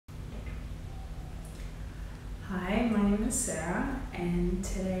name is Sarah, and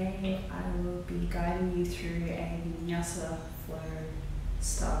today I will be guiding you through a Vinyasa flow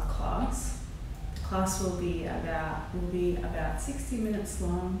style class. The class will be about 60 minutes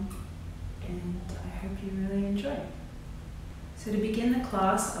long, and I hope you really enjoy it. So to begin the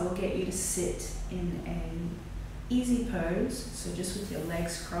class, I will get you to sit in an easy pose, so just with your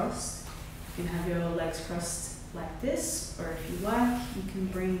legs crossed. You can have your legs crossed like this, or if you like, you can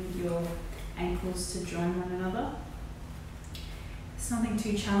bring your ankles to join one another. It's nothing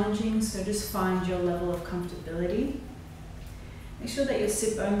too challenging, so just find your level of comfortability. Make sure that your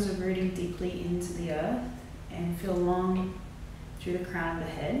sit bones are rooting deeply into the earth and feel long through the crown of the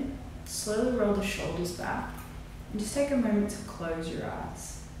head. Slowly roll the shoulders back and just take a moment to close your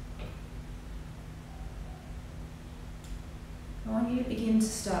eyes. I want you to begin to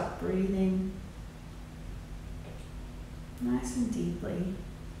start breathing nice and deeply.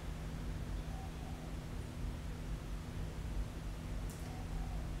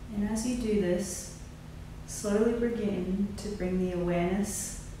 And as you do this, slowly begin to bring the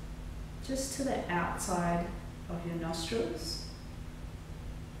awareness just to the outside of your nostrils.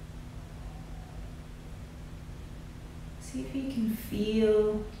 See if you can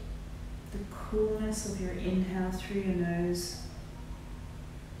feel the coolness of your inhale through your nose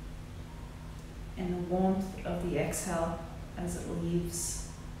and the warmth of the exhale as it leaves.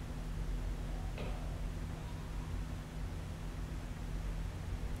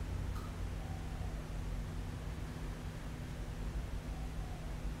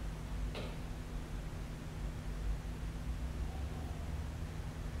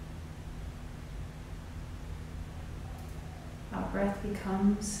 Our breath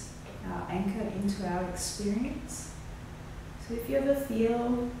becomes our anchor into our experience. So if you ever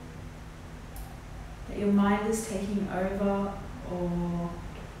feel that your mind is taking over or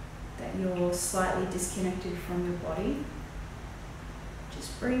that you're slightly disconnected from your body,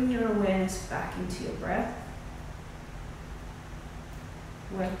 just bring your awareness back into your breath.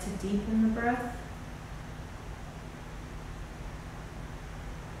 Work to deepen the breath.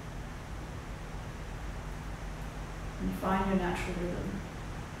 And find your natural rhythm.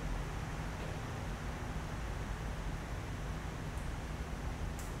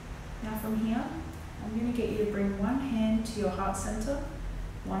 Now from here, I'm going to get you to bring one hand to your heart center,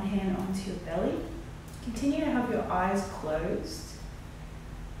 one hand onto your belly. Continue to have your eyes closed.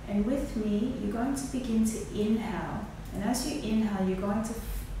 And with me, you're going to begin to inhale. And as you inhale, you're going to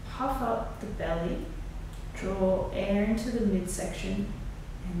puff up the belly, draw air into the midsection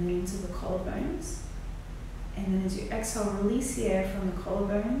and then into the collarbones. And then as you exhale, release the air from the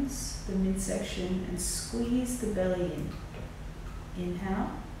collarbones, the midsection, and squeeze the belly in. Inhale,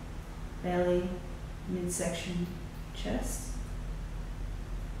 belly, midsection, chest.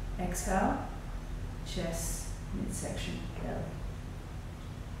 Exhale, chest, midsection, belly.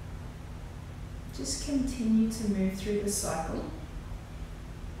 Just continue to move through the cycle.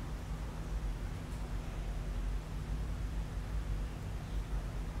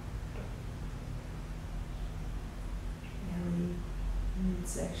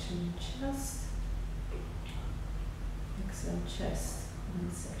 Midsection, chest. Exhale, chest,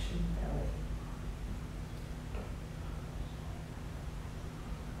 midsection, belly.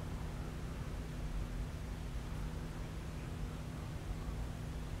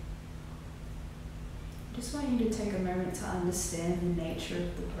 I just want you to take a moment to understand the nature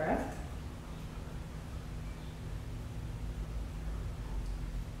of the breath.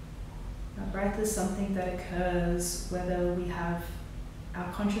 Our breath is something that occurs whether we have our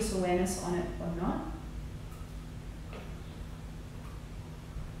conscious awareness on it or not.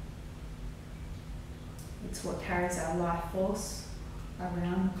 It's what carries our life force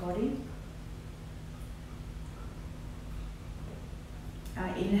around the body.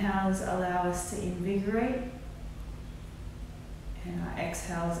 Our inhales allow us to invigorate, and our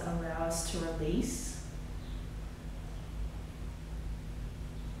exhales allow us to release.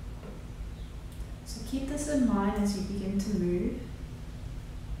 So keep this in mind as you begin to move.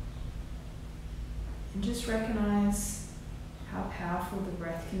 And just recognize how powerful the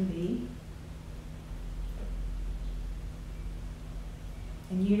breath can be.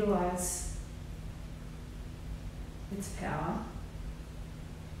 And utilize its power.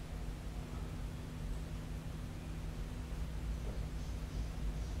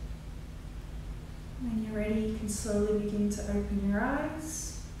 When you're ready, you can slowly begin to open your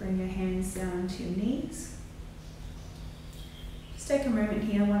eyes. Bring your hands down onto your knees. Just take a moment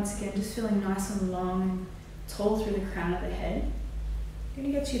here, once again, just feeling nice and long and tall through the crown of the head. I'm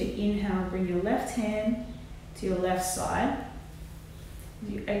going to get you to inhale, bring your left hand to your left side.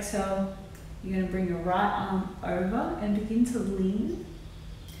 As you exhale, You're going to bring your right arm over and begin to lean.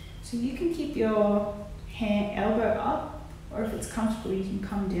 So you can keep your elbow up, or if it's comfortable, you can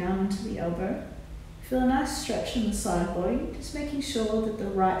come down onto the elbow. Feel a nice stretch in the side body, just making sure that the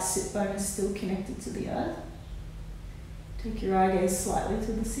right sit bone is still connected to the earth. Take your eye gaze slightly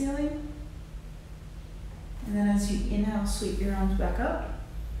to the ceiling. And then as you inhale, sweep your arms back up.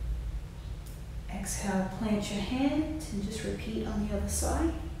 Exhale, plant your hand and just repeat on the other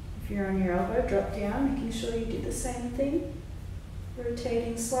side. If you're on your elbow, drop down, making sure you do the same thing.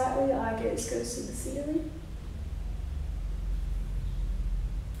 Rotating slightly, eye gaze goes to the ceiling.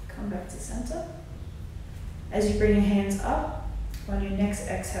 Come back to center. As you bring your hands up, on your next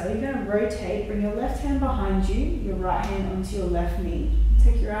exhale, you're going to rotate, bring your left hand behind you, your right hand onto your left knee.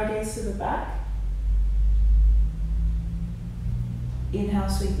 Take your eye gaze to the back. Inhale,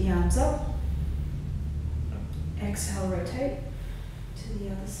 sweep the arms up. Exhale, rotate to the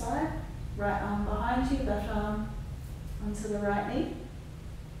other side. Right arm behind you, left arm onto the right knee.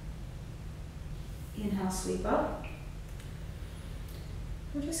 Inhale, sweep up.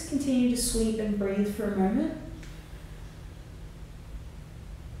 We'll just continue to sweep and breathe for a moment.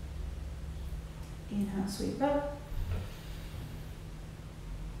 Inhale, sweep up.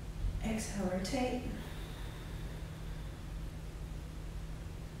 Exhale, rotate.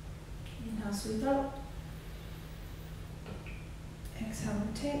 Inhale, sweep up. Exhale,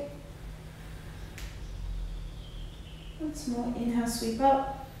 rotate. Once more, inhale, sweep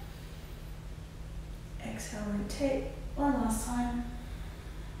up. Exhale, rotate. One last time.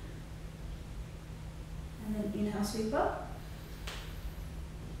 And then inhale, sweep up.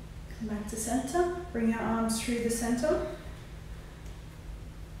 Come back to center. Bring your arms through the center.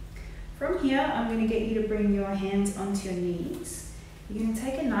 From here, I'm going to get you to bring your hands onto your knees. You're going to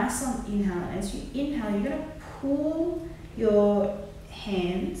take a nice long inhale. As you inhale, you're going to pull your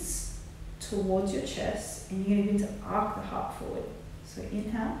hands towards your chest and you're going to begin to arc the heart forward. So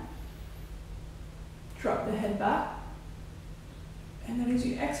inhale, drop the head back, and then as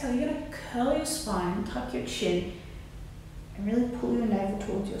you exhale, you're going to curl your spine, tuck your chin, and really pull your navel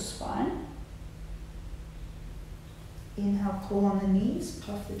towards your spine. Inhale, pull on the knees,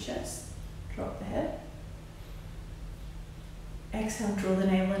 puff the chest, drop the head. Exhale, draw the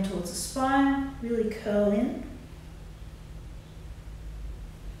navel in towards the spine, really curl in.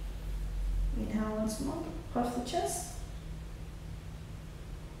 Inhale once more, puff the chest.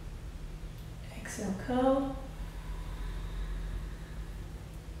 Exhale, curl.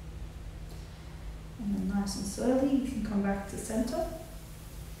 And then nice and slowly, you can come back to center.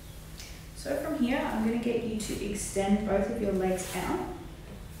 So from here, I'm going to get you to extend both of your legs out.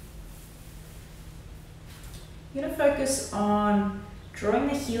 You're going to focus on drawing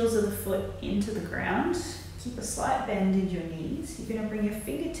the heels of the foot into the ground. Keep a slight bend in your knees. You're going to bring your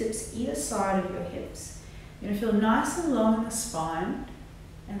fingertips either side of your hips. You're going to feel nice and long in the spine.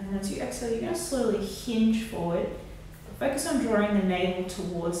 And then as you exhale, you're going to slowly hinge forward. Focus on drawing the navel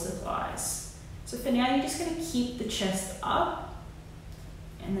towards the thighs. So for now, you're just going to keep the chest up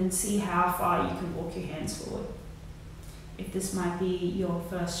and then see how far you can walk your hands forward. If this might be your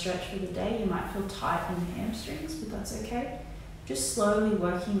first stretch for the day, you might feel tight in the hamstrings, but that's okay. Just slowly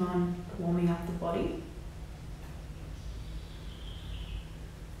working on warming up the body.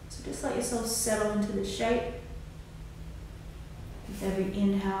 So just let yourself settle into the shape. With every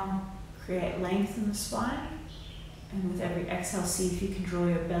inhale, create length in the spine. And with every exhale, see if you can draw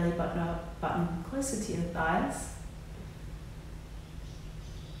your belly button closer to your thighs.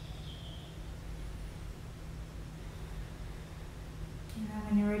 And then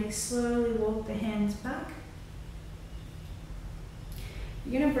when you're ready, slowly walk the hands back.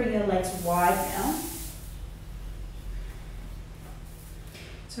 You're going to bring your legs wide now.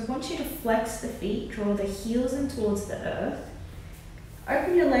 So I want you to flex the feet, draw the heels in towards the earth.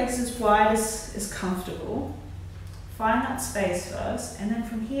 Open your legs as wide as comfortable. Find that space first, and then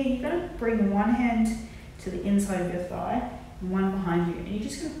from here you're going to bring one hand to the inside of your thigh and one behind you, and you're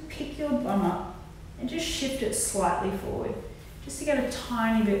just going to pick your bum up and just shift it slightly forward, just to get a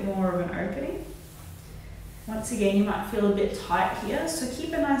tiny bit more of an opening. Once again, you might feel a bit tight here, so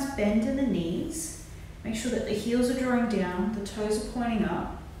keep a nice bend in the knees. Make sure that the heels are drawing down, the toes are pointing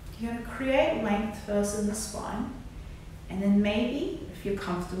up. You're going to create length first in the spine, and then maybe, if you're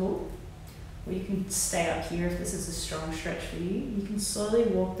comfortable, or you can stay up here if this is a strong stretch for you, you can slowly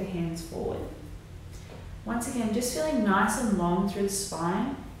walk the hands forward. Once again, just feeling nice and long through the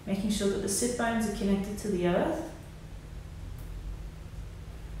spine, making sure that the sit bones are connected to the earth.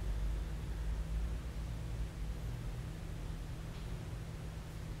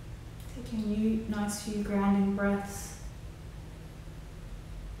 Taking a new nice few grounding breaths.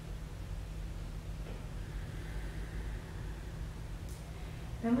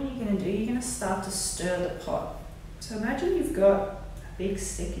 Then what you're going to do, you're going to start to stir the pot. So imagine you've got a big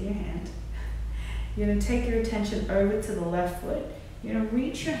stick in your hand. You're going to take your attention over to the left foot. You're going to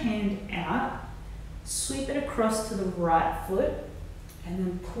reach your hand out, sweep it across to the right foot, and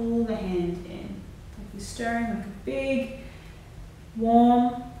then pull the hand in. Like you're stirring like a big,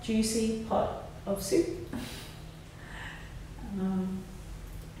 warm, juicy pot of soup.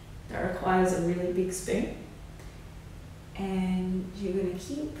 That requires a really big spoon. And you're going to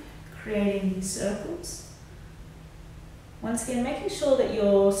keep creating these circles. Once again, making sure that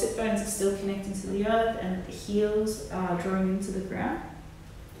your sit bones are still connecting to the earth and that the heels are drawing into the ground.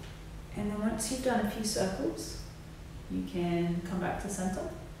 And then once you've done a few circles, you can come back to center.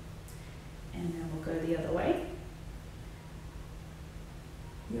 And then we'll go the other way.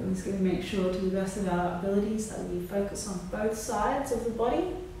 You're always going to make sure to the best of our abilities that we focus on both sides of the body,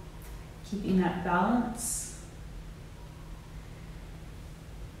 keeping that balance.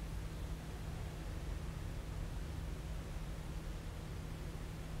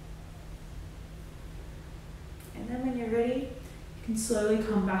 And then when you're ready, you can slowly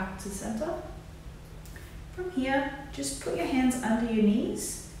come back to center. From here, just put your hands under your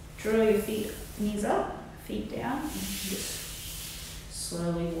knees, draw your knees up, feet down, and just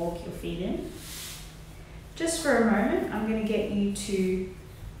slowly walk your feet in. Just for a moment, I'm going to get you to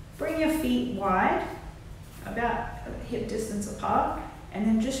bring your feet wide, about hip distance apart, and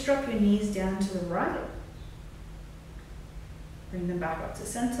then just drop your knees down to the right. Bring them back up to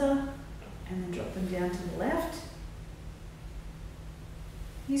center, and then drop them down to the left.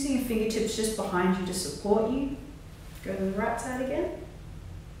 Using your fingertips just behind you to support you. Go to the right side again.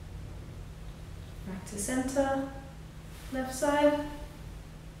 Back to center, left side.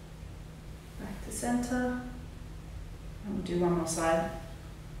 Back to center. And we'll do one more side.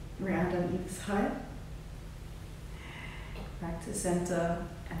 Round on either side. Back to center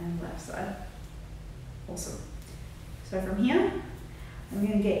and then left side. Awesome. So from here, I'm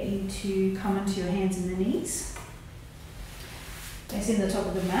going to get you to come onto your hands and the knees, facing the top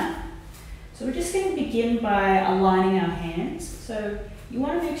of the mat. So we're just going to begin by aligning our hands. So you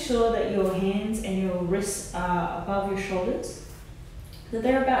want to make sure that your hands and your wrists are above your shoulders, that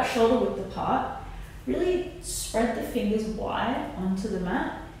they're about shoulder width apart. Really spread the fingers wide onto the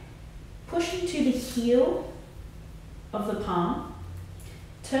mat, pushing to the heel of the palm.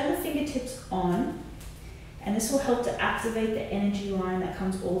 Turn the fingertips on, and this will help to activate the energy line that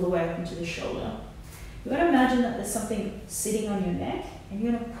comes all the way up into the shoulder. You want to imagine that there's something sitting on your neck, and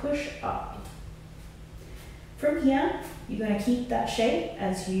you're going to push up. From here, you're going to keep that shape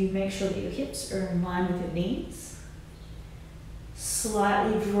as you make sure that your hips are in line with your knees.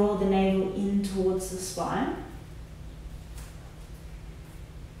 Slightly draw the navel in towards the spine.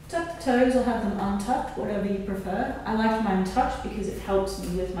 Tuck the toes or have them untucked, whatever you prefer. I like mine tucked because it helps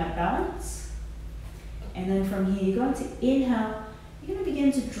me with my balance. And then from here, you're going to inhale. You're going to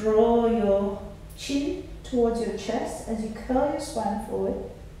begin to draw your chin towards your chest as you curl your spine forward.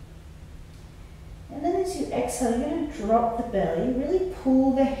 And then as you exhale, you're going to drop the belly, really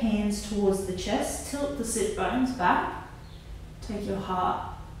pull the hands towards the chest, tilt the sit bones back, take your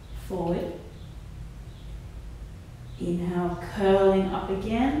heart forward. Inhale, curling up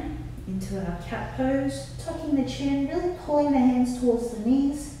again into our cat pose, tucking the chin, really pulling the hands towards the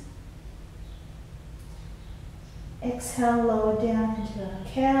knees. Exhale, lower down into our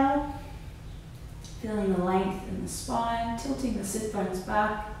cow, feeling the length in the spine, tilting the sit bones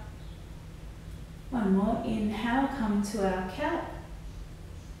back. One more, inhale, come to our cat,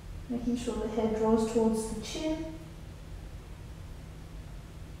 making sure the head draws towards the chin.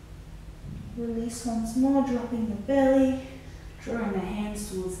 Release once more, dropping the belly, drawing the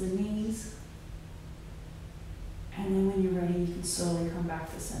hands towards the knees. And then when you're ready, you can slowly come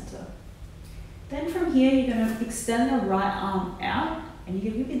back to center. Then from here, you're going to extend the right arm out, and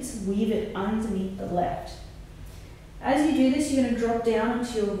you're going to begin to weave it underneath the left. As you do this, you're going to drop down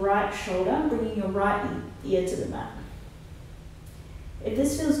onto your right shoulder, bringing your right ear to the mat. If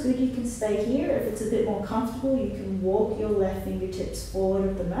this feels good, you can stay here. If it's a bit more comfortable, you can walk your left fingertips forward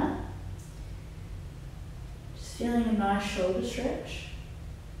of the mat. Just feeling a nice shoulder stretch.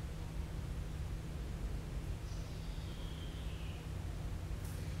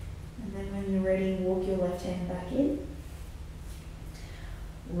 And then when you're ready, walk your left hand back in.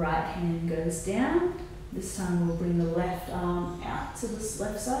 Right hand goes down. This time we'll bring the left arm out to this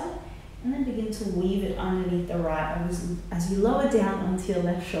left side and then begin to weave it underneath the right as you lower down onto your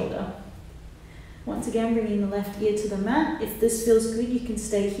left shoulder. Once again, bringing the left ear to the mat. If this feels good, you can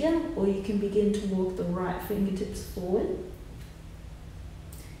stay here, or you can begin to walk the right fingertips forward.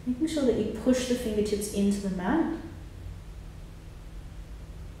 Making sure that you push the fingertips into the mat.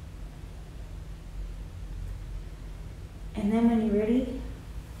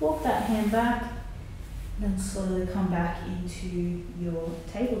 come back into your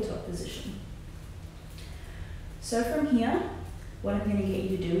tabletop position. So from here, what I'm going to get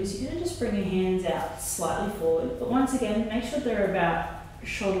you to do is you're going to just bring your hands out slightly forward, but once again, make sure they're about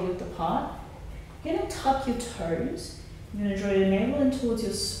shoulder width apart. You're going to tuck your toes, you're going to draw your navel in towards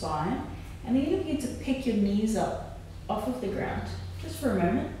your spine, and then you're going to begin to pick your knees up off of the ground, just for a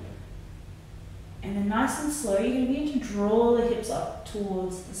moment. And then nice and slow, you're going to begin to draw the hips up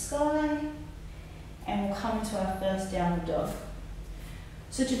towards the sky, and we'll come into our first downward dog.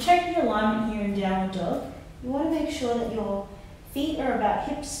 So to check the alignment here in downward dog, you want to make sure that your feet are about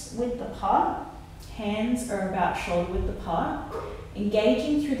hips width apart, hands are about shoulder width apart,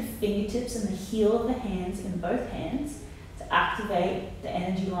 engaging through the fingertips and the heel of the hands in both hands to activate the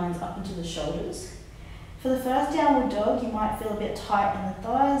energy lines up into the shoulders. For the first downward dog, you might feel a bit tight in the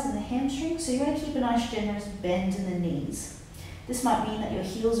thighs and the hamstrings, so you want to keep a nice generous bend in the knees. This might mean that your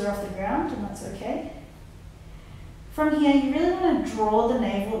heels are off the ground, and that's okay. From here, you really want to draw the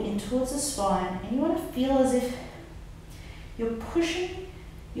navel in towards the spine, and you want to feel as if you're pushing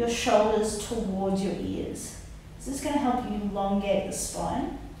your shoulders towards your ears. This is going to help you elongate the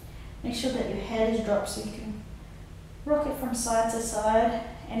spine. Make sure that your head is dropped so you can rock it from side to side,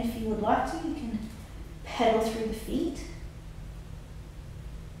 and if you would like to, you can pedal through the feet.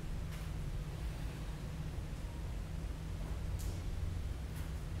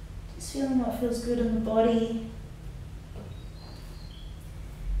 Just feeling what feels good in the body.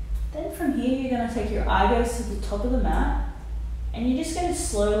 Then from here, you're going to take your eye gaze to the top of the mat, and you're just going to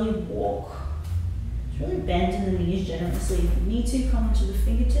slowly walk. Just really bend in the knees generously. If you need to, come onto the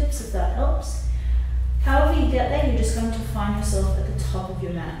fingertips if that helps. However you get there, you're just going to find yourself at the top of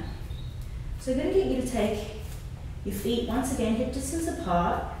your mat. So I'm going to get you to take your feet, once again, hip distance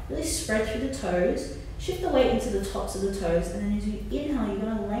apart, really spread through the toes, shift the weight into the tops of the toes, and then as you inhale, you're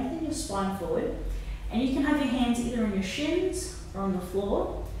going to lengthen your spine forward, and you can have your hands either on your shins or on the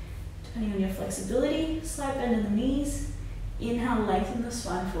floor, depending on your flexibility. Slight bend in the knees. Inhale, lengthen the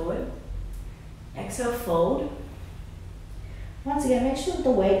spine forward. Exhale, fold. Once again, make sure that the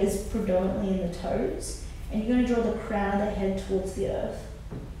weight is predominantly in the toes, and you're going to draw the crown of the head towards the earth.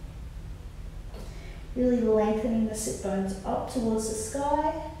 Really lengthening the sit bones up towards the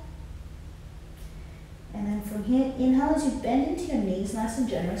sky. And then from here, inhale as you bend into your knees nice and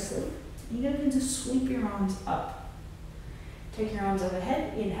generously. You're going to begin to sweep your arms up. Take your arms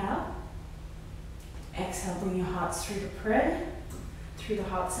overhead, inhale. Exhale, bring your hearts through to prayer, through the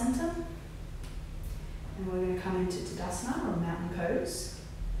heart center. And we're going to come into Tadasana, or mountain pose.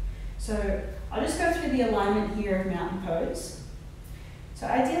 So I'll just go through the alignment here of mountain pose. So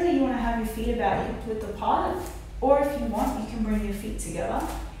ideally you want to have your feet about hip width apart, or if you want, you can bring your feet together.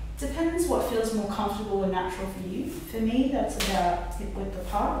 It depends what feels more comfortable and natural for you. For me, that's about hip width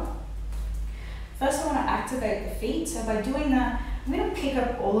apart. First, I want to activate the feet. So by doing that, I'm going to pick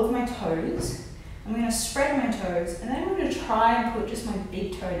up all of my toes. I'm going to spread my toes, and then I'm going to try and put just my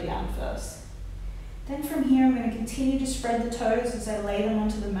big toe down first. Then from here, I'm going to continue to spread the toes as I lay them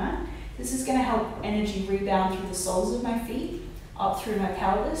onto the mat. This is going to help energy rebound through the soles of my feet, up through my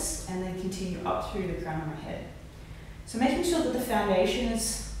pelvis, and then continue up through the crown of my head. So making sure that the foundation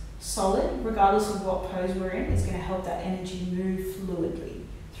is solid, regardless of what pose we're in, is going to help that energy move fluidly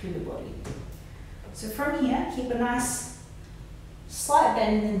through the body. So from here, keep a nice slight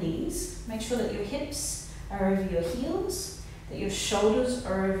bend in the knees. Make sure that your hips are over your heels, that your shoulders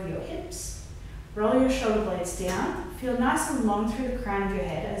are over your hips. Roll your shoulder blades down. Feel nice and long through the crown of your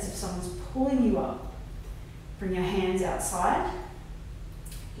head, as if someone's pulling you up. Bring your hands outside,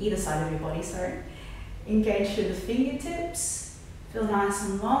 either side of your body, sorry. Engage through the fingertips. Feel nice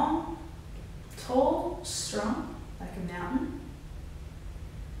and long, tall, strong, like a mountain.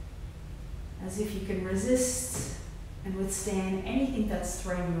 As if you can resist and withstand anything that's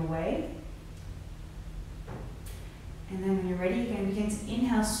thrown your way. And then when you're ready, you're going to begin to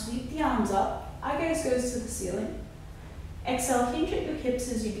inhale, sweep the arms up. Eye gaze goes to the ceiling. Exhale, hinge at your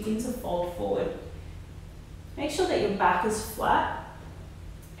hips as you begin to fold forward. Make sure that your back is flat,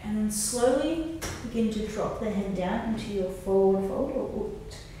 and then slowly begin to drop the head down into your forward fold,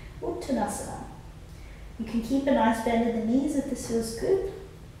 or Uttanasana. You can keep a nice bend in the knees if this feels good.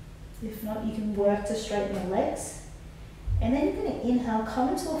 If not, you can work to straighten your legs. And then you're going to inhale, come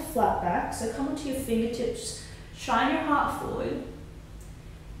into a flat back. So come onto your fingertips, shine your heart forward.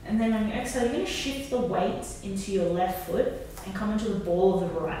 And then on your exhale, you're going to shift the weight into your left foot and come into the ball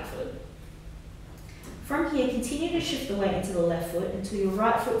of the right foot. From here, continue to shift the weight into the left foot until your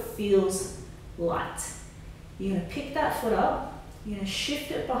right foot feels light. You're going to pick that foot up, you're going to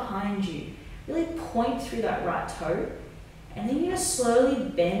shift it behind you, really point through that right toe, and then you're going to slowly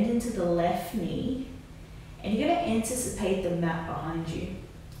bend into the left knee, and you're going to anticipate the mat behind you.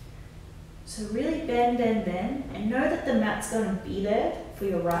 So really bend, and know that the mat's going to be there for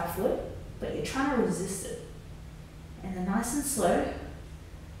your right foot, but you're trying to resist it. And then nice and slow,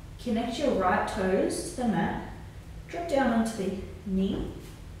 connect your right toes to the mat, drop down onto the knee,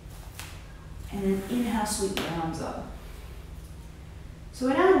 and then inhale, sweep your arms up. So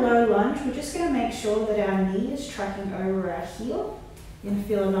in our low lunge, we're just going to make sure that our knee is tracking over our heel. You're going to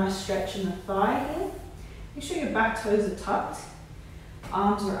feel a nice stretch in the thigh here. Make sure your back toes are tucked,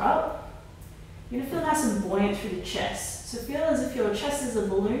 arms are up. You're going to feel nice and buoyant through the chest. So feel as if your chest is a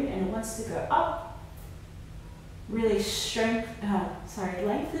balloon and it wants to go up. Really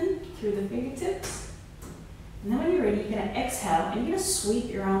lengthen through the fingertips. And then when you're ready, you're going to exhale and you're going to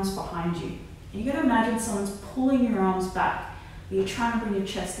sweep your arms behind you. And you're going to imagine someone's pulling your arms back, but you're trying to bring your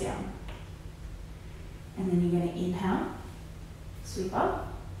chest down. And then you're going to inhale, sweep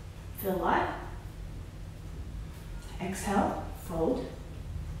up, feel light. Exhale, fold,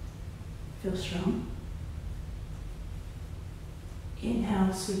 feel strong.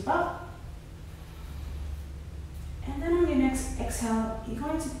 Inhale, sweep up. And then on your next exhale, you're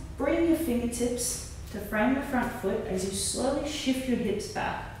going to bring your fingertips to frame your front foot as you slowly shift your hips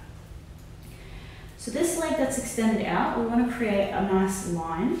back. So this leg that's extended out, we want to create a nice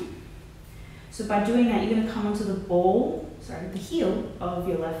line. So by doing that, you're going to come onto the heel of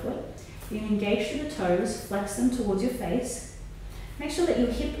your left foot. You're going to engage through the toes, flex them towards your face. Make sure that your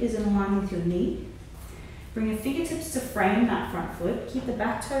hip is in line with your knee. Bring your fingertips to frame that front foot. Keep the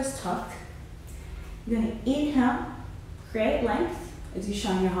back toes tucked. You're going to inhale, create length as you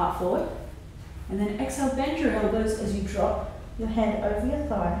shine your heart forward. And then exhale, bend your elbows as you drop your head over your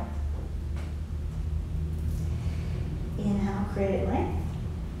thigh. Inhale, create length.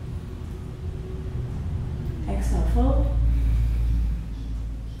 Exhale, fold.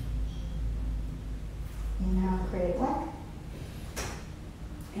 Inhale, create length.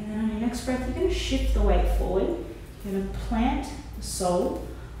 And then on your next breath, you're going to shift the weight forward. You're going to plant the sole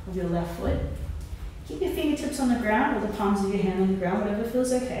of your left foot. Keep your fingertips on the ground or the palms of your hand on the ground, whatever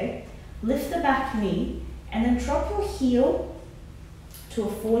feels okay. Lift the back knee and then drop your heel to a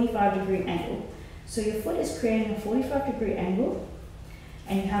 45-degree angle. So your foot is creating a 45-degree angle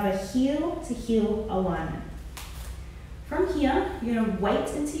and you have a heel-to-heel alignment. From here, you're going to weight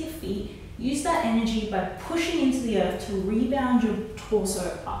into your feet. Use that energy by pushing into the earth to rebound your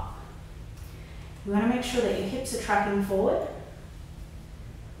torso up. You want to make sure that your hips are tracking forward.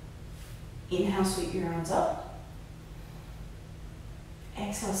 Inhale, sweep your arms up.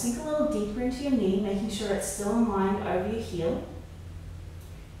 Exhale, sink a little deeper into your knee, making sure it's still aligned over your heel.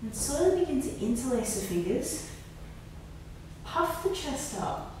 And slowly begin to interlace the fingers. Puff the chest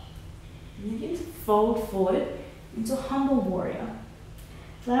up. And begin to fold forward into humble warrior.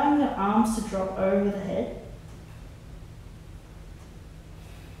 Allowing the arms to drop over the head.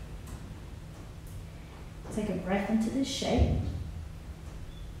 Take a breath into this shape.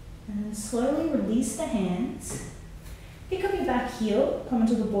 And then slowly release the hands. Pick up your back heel, come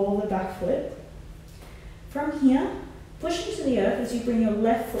into the ball of the back foot. From here, push into the earth as you bring your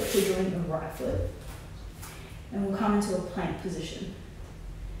left foot to join your right foot. And we'll come into a plank position.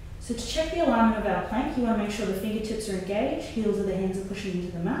 So to check the alignment of our plank, you want to make sure the fingertips are engaged, heels of the hands are pushing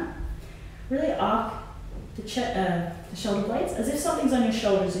into the mat. Really arc the shoulder blades as if something's on your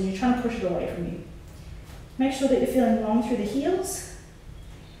shoulders and you're trying to push it away from you. Make sure that you're feeling long through the heels.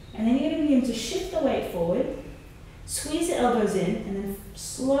 And then you're going to begin to shift the weight forward, squeeze the elbows in, and then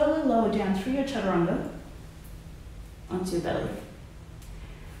slowly lower down through your chaturanga onto your belly.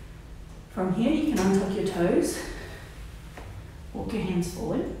 From here, you can untuck your toes, walk your hands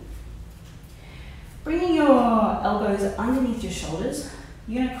forward. Bringing your elbows underneath your shoulders,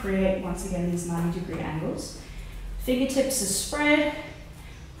 you're going to create, once again, these 90-degree angles. Fingertips are spread,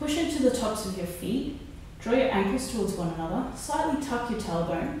 push into the tops of your feet, draw your ankles towards one another, slightly tuck your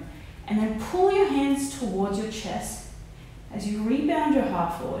tailbone, and then pull your hands towards your chest as you rebound your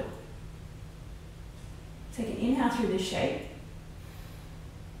heart forward. Take an inhale through this shape.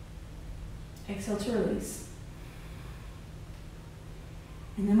 Exhale to release.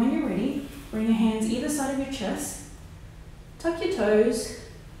 And then when you're ready, bring your hands either side of your chest, tuck your toes,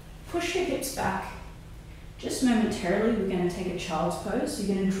 push your hips back. Just momentarily, we're going to take a child's pose. So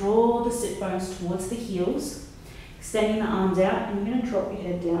you're going to draw the sit bones towards the heels, extending the arms out, and you're going to drop your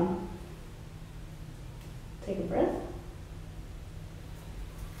head down. Take a breath.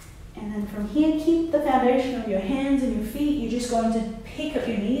 And then from here, keep the foundation of your hands and your feet. You're just going to pick up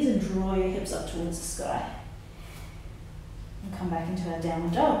your knees and draw your hips up towards the sky. And come back into our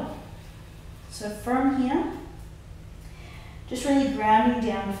downward dog. So from here, just really grounding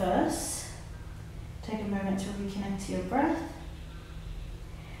down first. Take a moment to reconnect to your breath.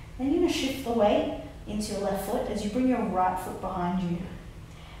 Then you're going to shift the weight into your left foot as you bring your right foot behind you.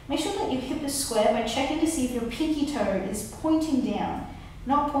 Make sure that your hip is square by checking to see if your pinky toe is pointing down.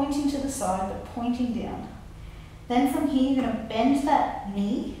 Not pointing to the side, but pointing down. Then from here, you're going to bend that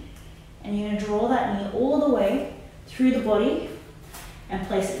knee and you're going to draw that knee all the way through the body and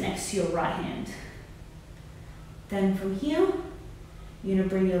place it next to your right hand. Then from here, you're going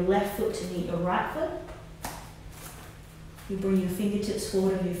to bring your left foot to meet your right foot. You bring your fingertips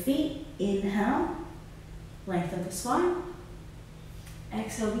forward of your feet. Inhale, lengthen the spine.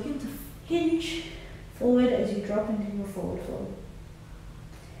 Exhale, begin to hinge forward as you drop into your forward fold.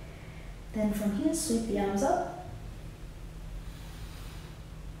 Then from here, sweep the arms up.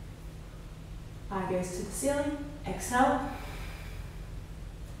 Eye goes to the ceiling. Exhale.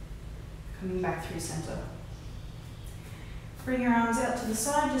 Coming back through center. Bring your arms out to the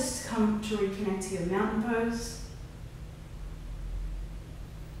side, just come to reconnect to your mountain pose.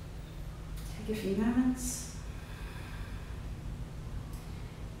 Take a few moments.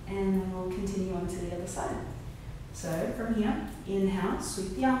 And then we'll continue on to the other side. So from here, inhale,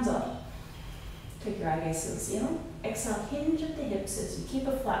 sweep the arms up. Take your eye gaze to the ceiling. Exhale, hinge at the hips as you keep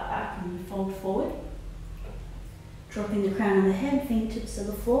a flat back and you fold forward. Dropping the crown of the head, fingertips to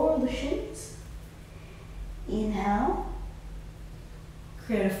the floor or the shins. Inhale.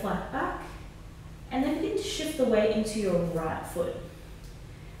 Create a flat back. And then begin to shift the weight into your right foot.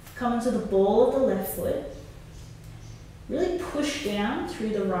 Come into the ball of the left foot. Really push down through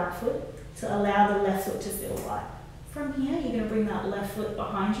the right foot to allow the left foot to feel light. From here, you're going to bring that left foot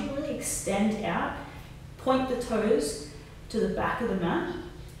behind you, really extend out, point the toes to the back of the mat,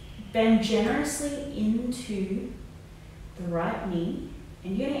 bend generously into the right knee,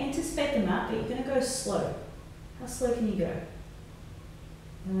 and you're going to anticipate the mat, but you're going to go slow. How slow can you go?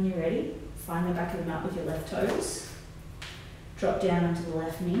 And when you're ready, find the back of the mat with your left toes, drop down onto the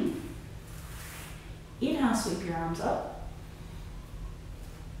left knee, inhale, sweep your arms up.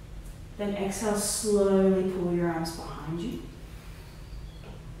 Then exhale, slowly pull your arms behind you.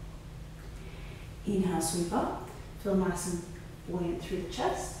 Inhale, sweep up. Feel nice and buoyant through the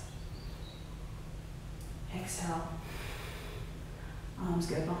chest. Exhale. Arms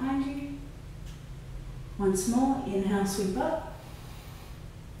go behind you. Once more, inhale, sweep up.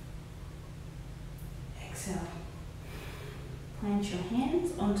 Exhale. Plant your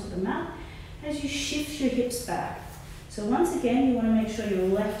hands onto the mat as you shift your hips back. So once again, you want to make sure your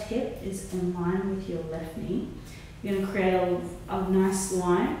left hip is in line with your left knee. You're going to create a nice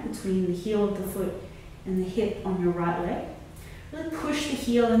line between the heel of the foot and the hip on your right leg. Really push the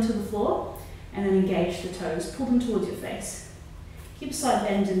heel into the floor and then engage the toes. Pull them towards your face. Keep a slight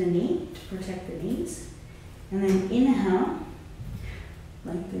bend in the knee to protect the knees. And then inhale,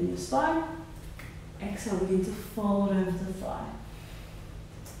 lengthen your spine. Exhale, begin to fold over the thigh.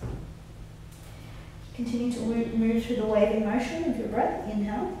 Continue to move through the waving motion of your breath.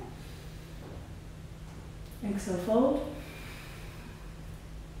 Inhale. Exhale, fold.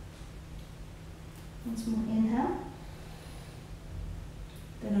 Once more, inhale.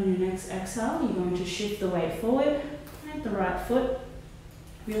 Then on your next exhale, you're going to shift the weight forward. Plant the right foot.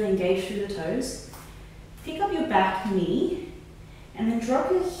 Really engage through the toes. Pick up your back knee and then drop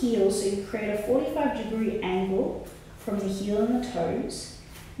your heel so you create a 45-degree angle from the heel and the toes,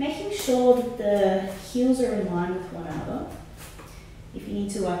 making sure that the heels are in line with one another. If you need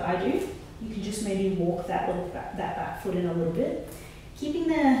to, like I do, you can just maybe walk that back foot in a little bit. Keeping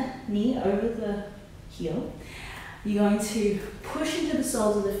the knee over the heel, you're going to push into the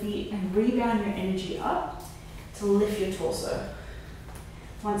soles of the feet and rebound your energy up to lift your torso.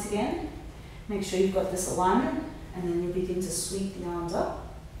 Once again, make sure you've got this alignment, and then you begin to sweep the arms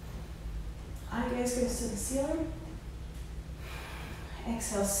up. Eye gaze goes to the ceiling.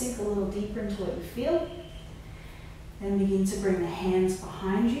 Exhale, sink a little deeper into what you feel. Then begin to bring the hands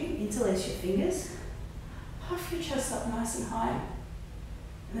behind you, interlace your fingers. Puff your chest up nice and high.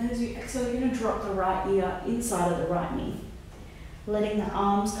 And then as you exhale, you're going to drop the right ear inside of the right knee. Letting the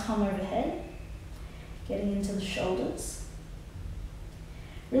arms come overhead, getting into the shoulders.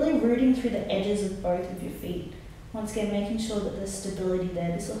 Really rooting through the edges of both of your feet. Once again, making sure that there's stability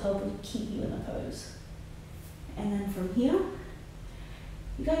there. This will help keep you in the pose. And then from here,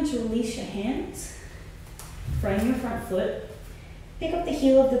 you're going to release your hands, frame your front foot, pick up the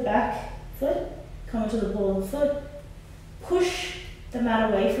heel of the back foot, come onto the ball of the foot, push the mat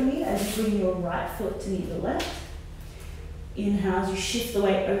away from you as you bring your right foot to meet the left. Inhale as you shift the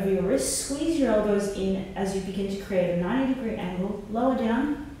weight over your wrist, squeeze your elbows in as you begin to create a 90-degree angle, lower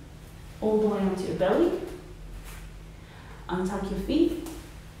down, all the way onto your belly. Untuck your feet,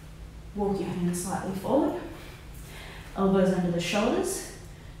 Walk your hands slightly forward. Elbows under the shoulders.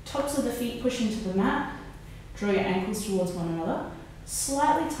 Tops of the feet push into the mat. Draw your ankles towards one another.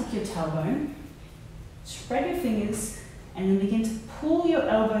 Slightly tuck your tailbone. Spread your fingers and then begin to pull your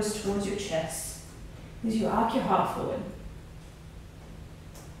elbows towards your chest as you arc your heart forward.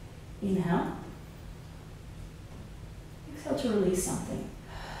 Inhale. Exhale to release something.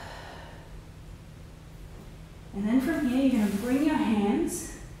 And then from here, you're going to bring your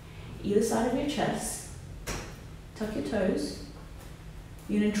hands either side of your chest. Tuck your toes.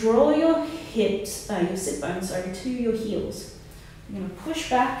 You're going to draw your hips, your sit bones, to your heels. You're going to push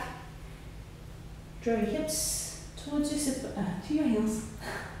back. Draw your hips towards your to your heels.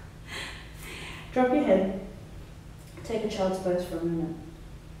 Drop your head. Take a child's pose for a minute.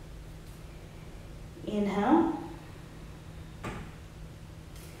 Inhale.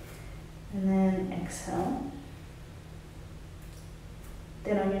 And then exhale.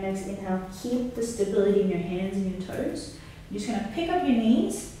 Then on your next inhale, keep the stability in your hands and your toes. You're just going to pick up your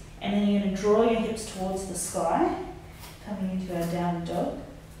knees and then you're going to draw your hips towards the sky, coming into our downward dog.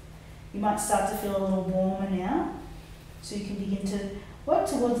 You might start to feel a little warmer now, so you can begin to work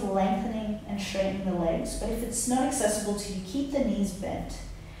towards lengthening and straightening the legs, but if it's not accessible to you, keep the knees bent.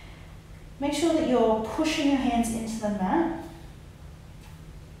 Make sure that you're pushing your hands into the mat,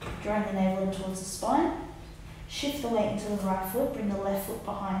 drawing the navel in towards the spine. Shift the weight into the right foot, bring the left foot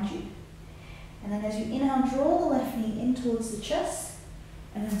behind you. And then as you inhale, draw the left knee in towards the chest,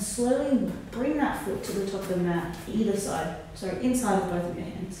 and then slowly bring that foot to the top of the mat, either side, inside of both of your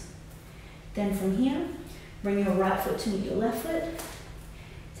hands. Then from here, bring your right foot to meet your left foot.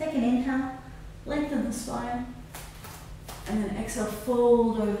 Take an inhale, lengthen the spine, and then exhale,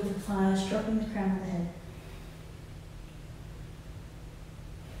 fold over the thighs, dropping the crown of the head.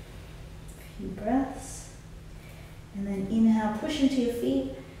 A few breaths. And then inhale, push into your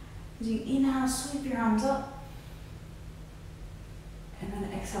feet. As you inhale, sweep your arms up. And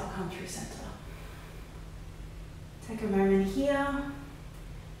then exhale, come through center. Take a moment here,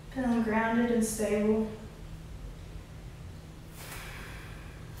 feeling grounded and stable.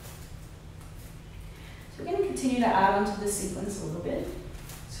 So we're going to continue to add onto this sequence a little bit.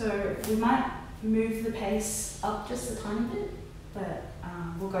 So we might move the pace up just a tiny bit, but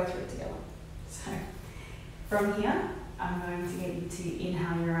we'll go through it together. So from here, I'm going to get you to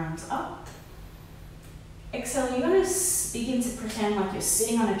inhale your arms up. Exhale, you're going to begin to pretend like you're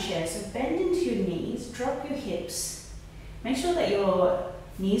sitting on a chair. So bend into your knees, drop your hips. Make sure that your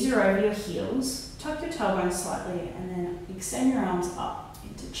knees are over your heels. Tuck your tailbone slightly and then extend your arms up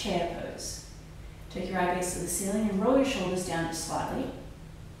into chair pose. Take your eye gaze to the ceiling and roll your shoulders down just slightly.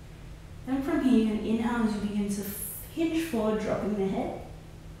 Then from here, you can inhale as you begin to hinge forward, dropping the head.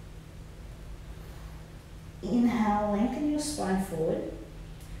 Inhale, lengthen your spine forward,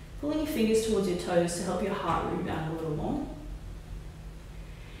 pulling your fingers towards your toes to help your heart rebound a little more.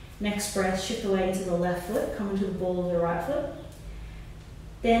 Next breath, shift the weight into the left foot, come into the ball of the right foot.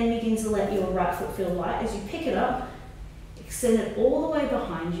 Then begin to let your right foot feel light. As you pick it up, extend it all the way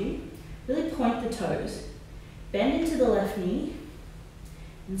behind you, really point the toes. Bend into the left knee,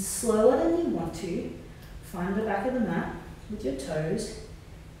 and slower than you want to, find the back of the mat with your toes,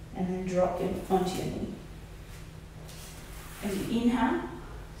 and then drop it onto your knee. As you inhale,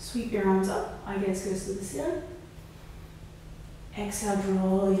 sweep your arms up, eye gaze goes to the ceiling. Exhale,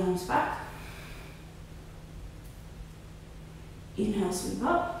 draw the arms back. Inhale, sweep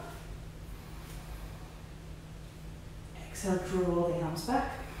up. Exhale, draw the arms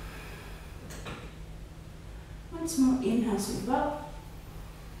back. Once more, inhale, sweep up.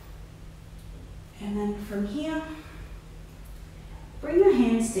 And then from here, bring your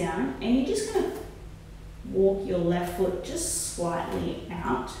hands down and you're just going to walk your left foot just slightly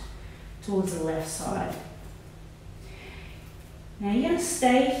out towards the left side. Now you're going to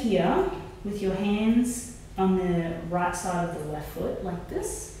stay here with your hands on the right side of the left foot like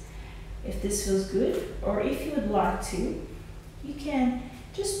this, if this feels good, or if you would like to, you can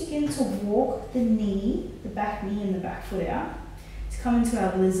just begin to walk the knee, the back knee and the back foot out to come into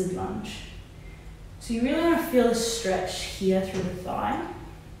our lizard lunge. So you really want to feel a stretch here through the thigh.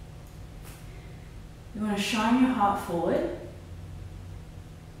 You want to shine your heart forward.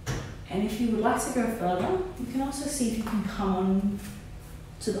 And if you would like to go further, you can also see if you can come on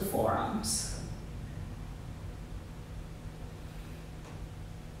to the forearms.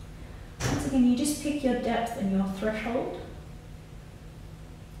 Once again, you just pick your depth and your threshold.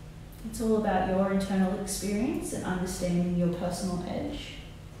 It's all about your internal experience and understanding your personal edge.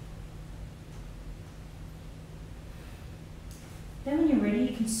 Then when you're ready,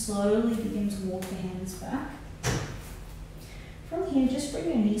 you can slowly begin to walk the hands back. From here, just bring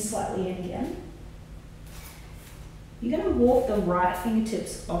your knees slightly in again. You're going to walk the right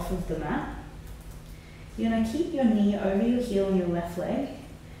fingertips off of the mat. You're going to keep your knee over your heel on your left leg.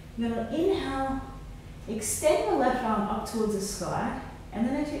 You're going to inhale, extend your left arm up towards the sky, and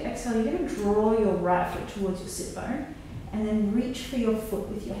then as you exhale, you're going to draw your right foot towards your sit bone, and then reach for your foot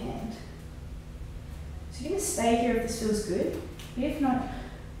with your hand. So you're going to stay here if this feels good. If not,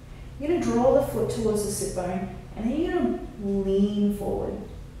 you're going to draw the foot towards the sit bone, and then you're going to lean forward.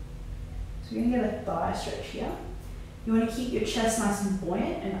 So you're going to get a thigh stretch here. You want to keep your chest nice and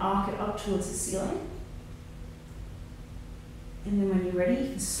buoyant and arc it up towards the ceiling. And then when you're ready, you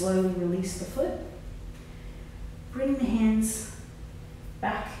can slowly release the foot. Bring the hands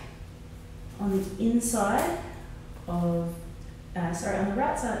back on the inside of, on the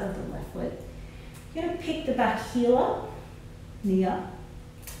right side of the left foot. You're going to pick the back heel up, knee up,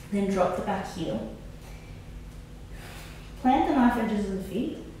 then drop the back heel. Plant the knife edges of the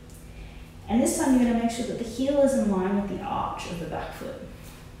feet. And this time you're going to make sure that the heel is in line with the arch of the back foot.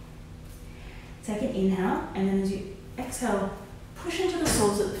 Take an inhale, and then as you exhale, push into the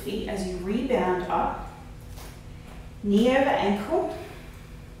soles of the feet as you rebound up. Knee over ankle.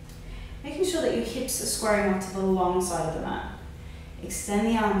 Making sure that your hips are squaring up to the long side of the mat. Extend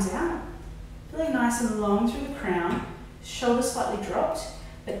the arms out. Feeling nice and long through the crown. Shoulders slightly dropped,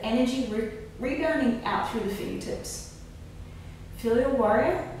 but energy rebounding out through the fingertips. Feel your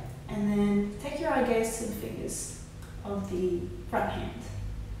warrior, and then take your eye gaze to the fingers of the front hand.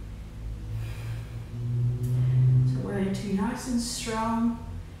 So warrior two, nice and strong,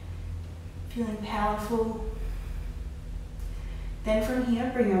 feeling powerful. Then from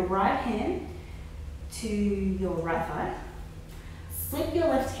here, bring your right hand to your right thigh. Flip your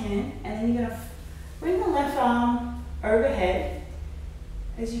left hand, and then you're going to bring the left arm overhead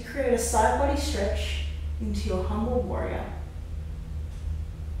as you create a side body stretch into your humble warrior.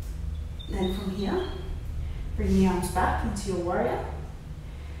 Then from here, bring the arms back into your warrior.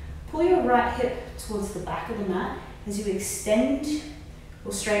 Pull your right hip towards the back of the mat as you extend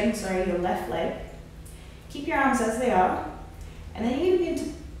or straighten, your left leg. Keep your arms as they are, and then you're going to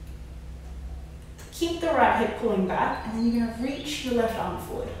begin to keep the right hip pulling back, and then you're going to reach your left arm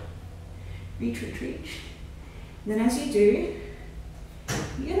forward. Reach, reach, reach. And then as you do,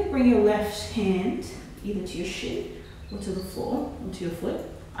 you're going to bring your left hand either to your shin or to the floor or to your foot.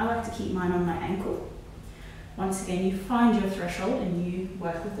 I like to keep mine on my ankle. Once again, you find your threshold and you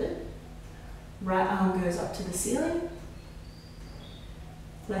work with it. Right arm goes up to the ceiling.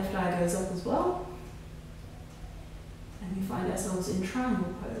 Left eye goes up as well. And we find ourselves in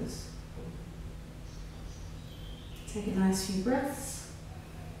triangle pose. Take a nice few breaths.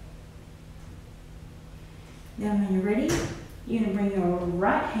 Now when you're ready, you're going to bring your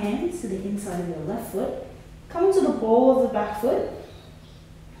right hand to the inside of your left foot. Come into the ball of the back foot.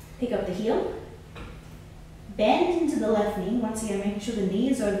 Pick up the heel. Bend into the left knee. Once again, making sure the knee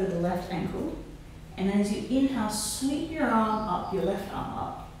is over the left ankle. And as you inhale, sweep your arm up, your left arm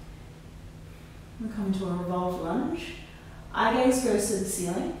up. We'll come into a revolved lunge. Eye gaze goes to the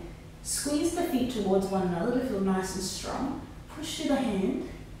ceiling. Squeeze the feet towards one another to feel nice and strong. Push through the hand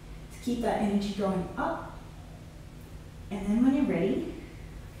to keep that energy going up. And then when you're ready,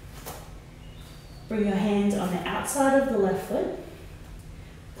 bring your hands on the outside of the left foot.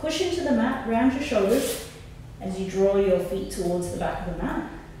 Push into the mat, round your shoulders as you draw your feet towards the back of the mat.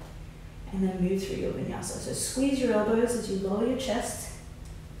 And then move through your vinyasa. So squeeze your elbows as you lower your chest.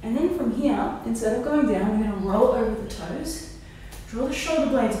 And then from here, instead of going down, we're going to roll over the toes. Draw the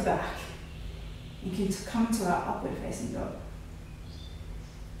shoulder blades back. You can come to our upward facing dog.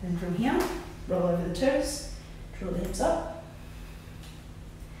 Then from here, roll over the toes. Draw the hips up.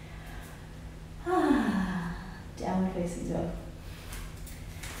 Downward facing dog.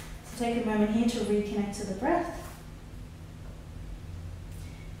 So take a moment here to reconnect to the breath.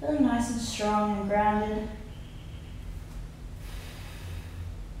 Feeling nice and strong and grounded.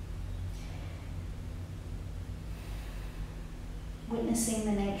 Witnessing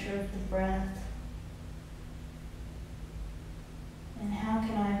the nature of the breath. And how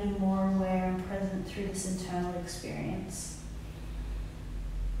can I be more aware and present through this internal experience?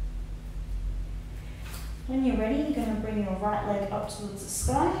 When you're ready, you're going to bring your right leg up towards the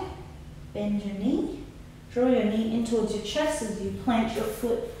sky. Bend your knee. Draw your knee in towards your chest as you plant your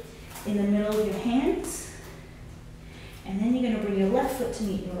foot in the middle of your hands. And then you're going to bring your left foot to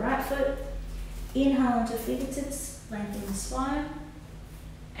meet your right foot. Inhale into fingertips, lengthen the spine.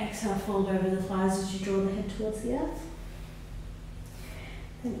 Exhale, fold over the thighs as you draw the head towards the earth.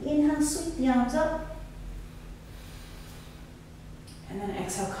 Then inhale, sweep the arms up. And then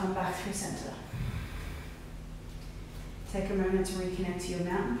exhale, come back through center. Take a moment to reconnect to your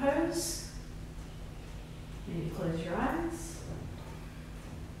mountain pose. Maybe close your eyes.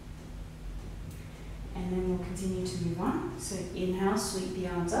 And then we'll continue to move on. So inhale, sweep the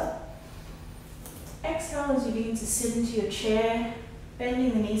arms up. Exhale as you begin to sit into your chair,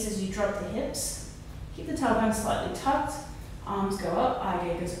 bending the knees as you drop the hips. Keep the tailbone slightly tucked, arms go up, eye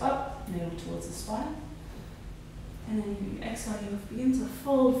gaze goes up, navel towards the spine. And then you exhale, you begin to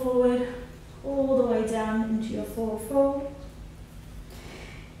fold forward, all the way down into your forward fold.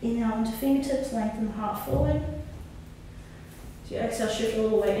 Inhale into fingertips, lengthen the heart forward. So you exhale, shift all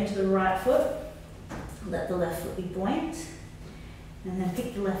the way into the right foot. Let the left foot be buoyant. And then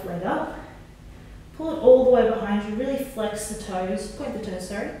pick the left leg up. Pull it all the way behind you, really flex the toes, point the toes,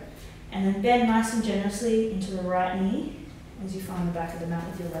 sorry. And then bend nice and generously into the right knee as you find the back of the mat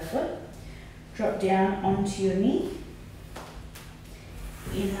with your left foot. Drop down onto your knee.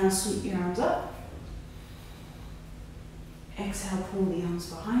 Inhale, sweep your arms up. Exhale, pull the arms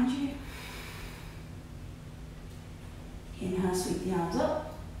behind you. Inhale, sweep the arms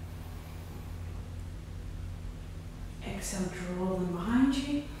up. Exhale, draw them behind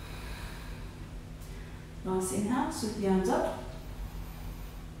you. Last inhale, sweep the arms up.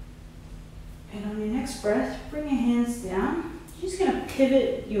 And on your next breath, bring your hands down. You're just going to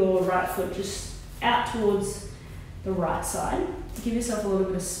pivot your right foot just out towards the right side. Give yourself a little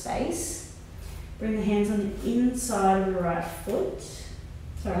bit of space. Bring the hands on the inside of the right foot.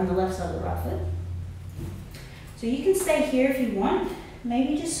 Sorry, on the left side of the right foot. So you can stay here if you want.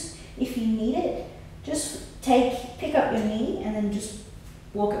 Maybe just, if you need it, just pick up your knee and then just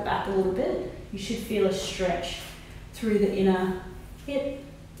walk it back a little bit. You should feel a stretch through the inner hip,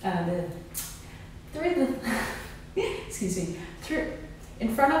 through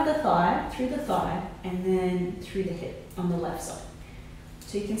in front of the thigh, through the thigh, and then through the hip on the left side.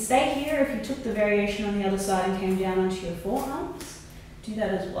 So you can stay here. If you took the variation on the other side and came down onto your forearms, do that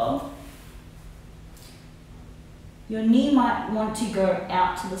as well. Your knee might want to go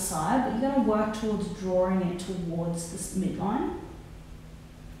out to the side, but you're going to work towards drawing it towards this midline.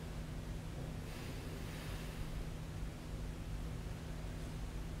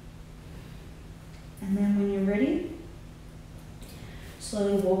 And then when you're ready,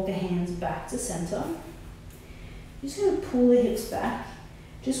 slowly walk the hands back to center. You're just going to pull the hips back.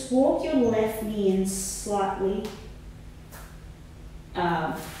 Just walk your left knee in slightly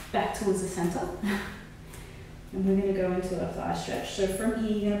back towards the center. And we're going to go into a thigh stretch. So from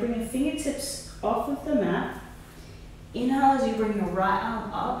here, you're going to bring your fingertips off of the mat. Inhale as you bring your right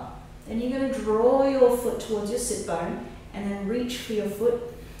arm up. Then you're going to draw your foot towards your sit bone and then reach for your foot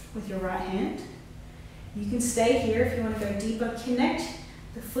with your right hand. You can stay here if you want to go deeper. Connect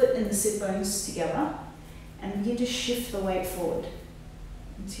the foot and the sit bones together and begin to shift the weight forward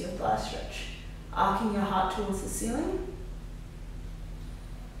into your thigh stretch. Arcing your heart towards the ceiling.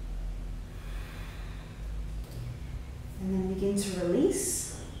 And then begin to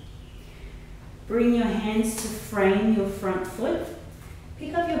release. Bring your hands to frame your front foot.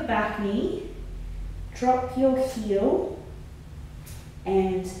 Pick up your back knee. Drop your heel.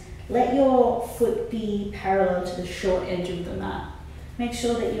 And let your foot be parallel to the short edge of the mat. Make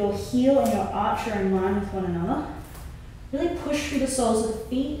sure that your heel and your arch are in line with one another. Really push through the soles of the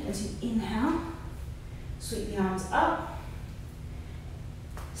feet as you inhale. Sweep the arms up.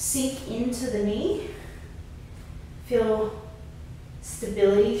 Sink into the knee. Feel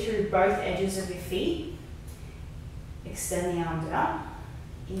stability through both edges of your feet. Extend the arms out.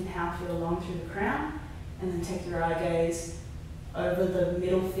 Inhale, feel long through the crown. And then take your eye gaze over the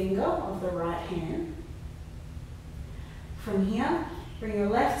middle finger of the right hand. From here, bring your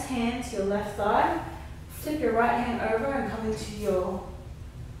left hand to your left thigh. Flip your right hand over and come into your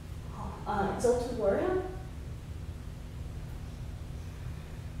exalted warrior.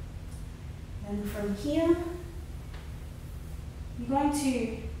 And from here, you're going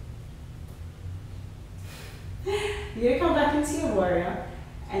to come back into your warrior,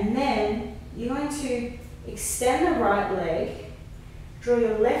 and then you're going to extend the right leg, draw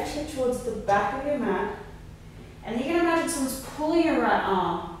your left hip towards the back of your mat, and then you're going to imagine someone's pulling your right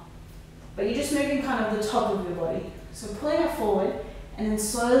arm, but you're just moving kind of the top of your body. So pulling it forward, and then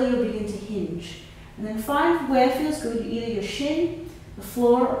slowly you'll begin to hinge. And then find where feels good, either your shin, the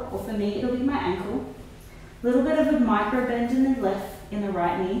floor, or for me, it'll be my ankle. A little bit of a micro bend in the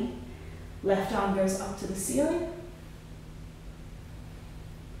right knee. Left arm goes up to the ceiling.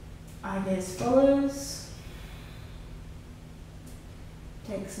 Eye gaze follows.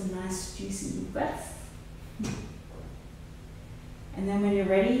 Take some nice juicy breaths. And then when you're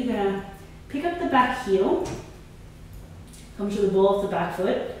ready, you're gonna pick up the back heel, come to the ball of the back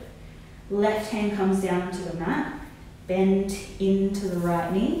foot. Left hand comes down onto the mat. bend into the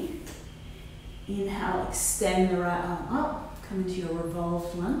right knee. Inhale, extend the right arm up, come into your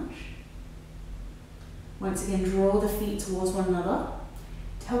revolved lunge. Once again, draw the feet towards one another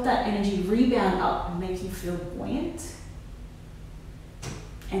to help that energy rebound up and make you feel buoyant.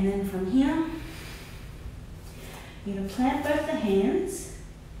 And then from here, you're going to plant both the hands.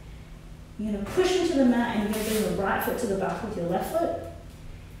 You're going to push into the mat and you're going to bring the right foot to the back with your left foot.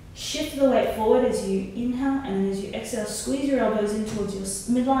 Shift the weight forward as you inhale, and then as you exhale, squeeze your elbows in towards your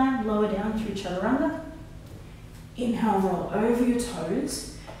midline, lower down through chaturanga. Inhale, roll over your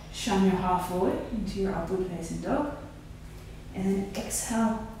toes, shun your heart forward into your upward facing dog. And then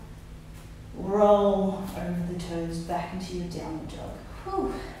exhale, roll over the toes back into your downward dog.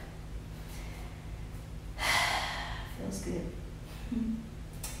 Whew. Feels good.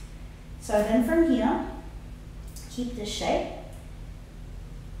 So then from here, keep this shape.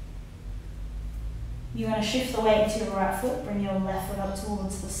 You're going to shift the weight into your right foot, bring your left foot up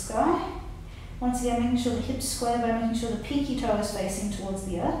towards the sky. Once again, making sure the hips square by making sure the pinky toe is facing towards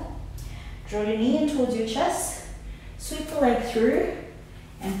the earth. Draw your knee in towards your chest. Sweep the leg through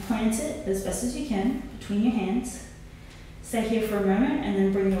and plant it as best as you can between your hands. Stay here for a moment and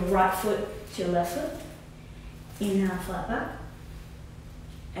then bring your right foot to your left foot. Inhale, flat back.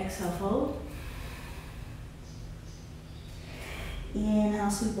 Exhale, fold.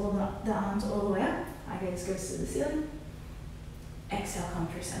 Inhale, sweep all the arms all the way up. Eye gaze goes to the ceiling. Exhale, come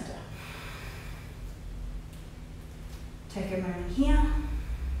through center. Take a moment here.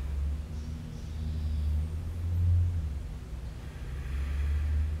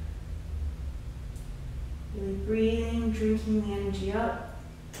 Really breathing, drinking the energy up.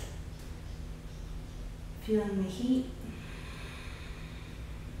 Feeling the heat.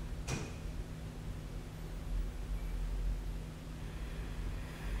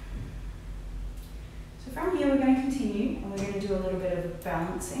 From here, we're going to continue and we're going to do a little bit of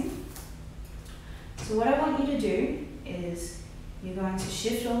balancing. So what I want you to do is you're going to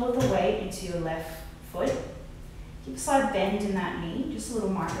shift all of the weight into your left foot. Keep a slight bend in that knee, just a little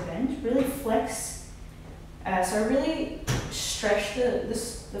micro bend. Really flex. So really stretch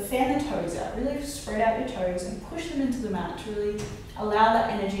the fan the toes out. Really spread out your toes and push them into the mat to really allow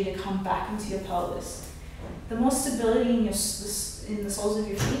that energy to come back into your pelvis. The more stability in the soles of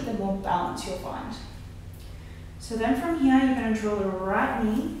your feet, the more balance you'll find. So then from here, you're going to draw the right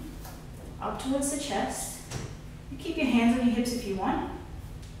knee up towards the chest. You keep your hands on your hips if you want.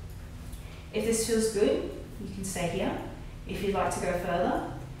 If this feels good, you can stay here. If you'd like to go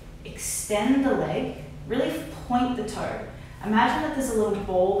further, extend the leg, really point the toe. Imagine that there's a little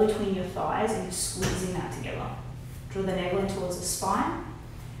ball between your thighs and you're squeezing that together. Draw the navel in towards the spine.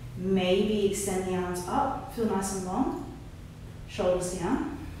 Maybe extend the arms up, feel nice and long. Shoulders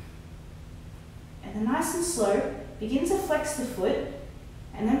down. And then nice and slow, begin to flex the foot,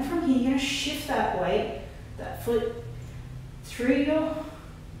 and then from here you're going to shift that weight, that foot, through your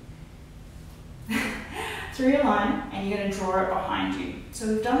line, and you're going to draw it behind you. So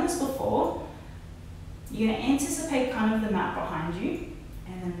we've done this before. You're going to anticipate kind of the mat behind you,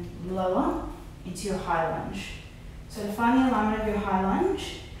 and then lower into your high lunge. So to find the alignment of your high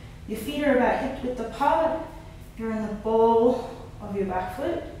lunge, your feet are about hip width apart, you're in the ball of your back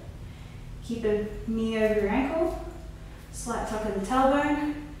foot. Keep a knee over your ankle, slight tuck of the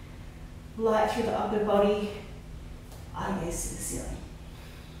tailbone, light through the upper body, eye gaze to the ceiling.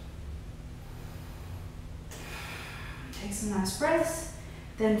 Take some nice breaths.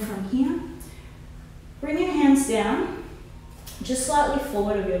 Then from here, bring your hands down, just slightly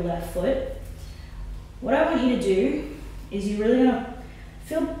forward of your left foot. What I want you to do is you're really going to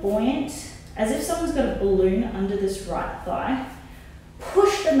feel buoyant, as if someone's got a balloon under this right thigh.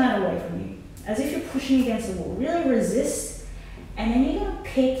 Push the mat away from you, as if you're pushing against the wall. Really resist, and then you're going to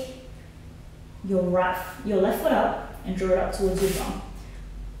pick your left foot up and draw it up towards your bum,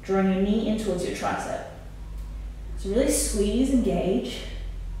 drawing your knee in towards your tricep. So really squeeze, engage,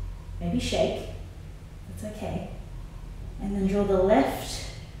 maybe shake, that's okay. And then draw the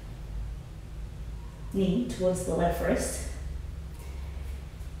left knee towards the left wrist.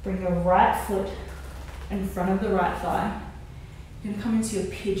 Bring your right foot in front of the right thigh. You're going to come into your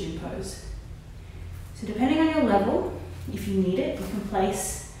pigeon pose. So depending on your level, if you need it, you can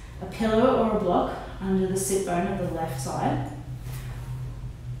place a pillow or a block under the sit bone of the left side.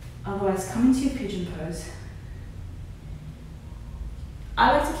 Otherwise, come into your pigeon pose.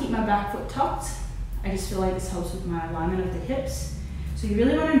 I like to keep my back foot tucked. I just feel like this helps with my alignment of the hips. So you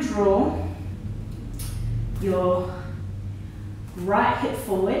really want to draw your right hip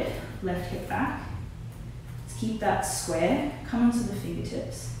forward, left hip back. Keep that square, come onto the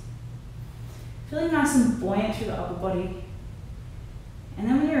fingertips. Feeling nice and buoyant through the upper body. And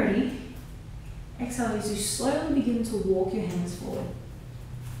then when you're ready, exhale as you slowly begin to walk your hands forward.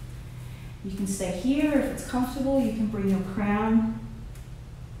 You can stay here if it's comfortable. You can bring your crown,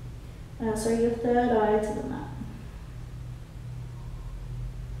 your third eye to the mat.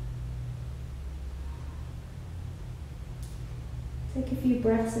 Take a few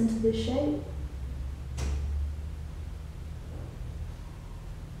breaths into this shape.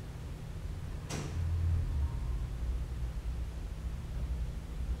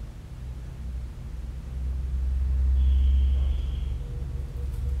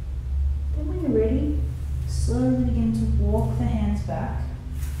 Then when you're ready, slowly begin to walk the hands back.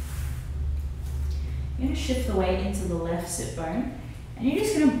 You're going to shift the weight into the left sit bone, and you're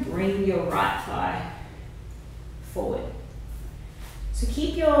just going to bring your right thigh forward. So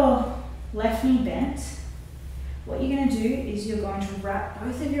keep your left knee bent. What you're going to do is you're going to wrap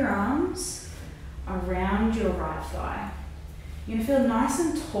both of your arms around your right thigh. You're going to feel nice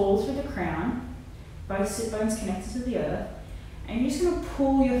and tall through the crown, both sit bones connected to the earth, and you're just going to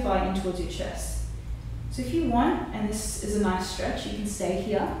pull your thigh in towards your chest. So if you want, and this is a nice stretch, you can stay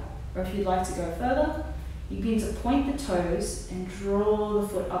here, or if you'd like to go further, you begin to point the toes and draw the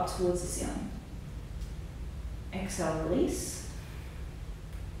foot up towards the ceiling. Exhale, release.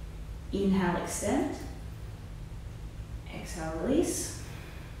 Inhale, extend. Exhale, release.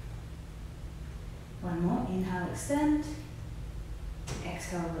 One more, inhale, extend.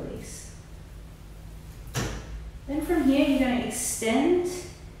 Exhale, release. Then from here, you're going to extend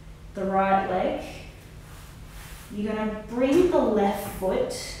the right leg. You're going to bring the left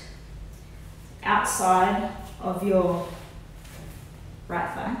foot outside of your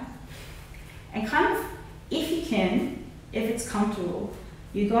right thigh. And kind of, if you can, if it's comfortable,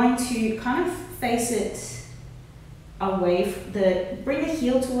 you're going to kind of face it away, bring the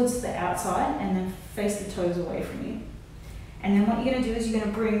heel towards the outside and then face the toes away from you. And then what you're going to do is you're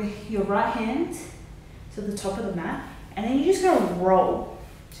going to bring your right hand to the top of the mat, and then you're just going to roll.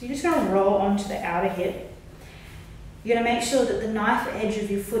 So you're just going to roll onto the outer hip. You're going to make sure that the knife edge of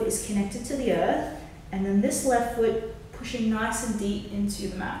your foot is connected to the earth, and then this left foot pushing nice and deep into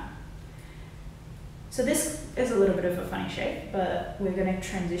the mat. So this is a little bit of a funny shape, but we're going to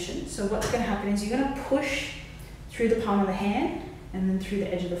transition. So what's going to happen is you're going to push through the palm of the hand, and then through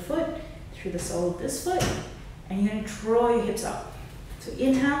the edge of the foot, through the sole of this foot, and you're going to draw your hips up. So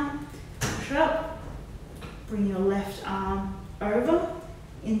inhale, push up, bring your left arm over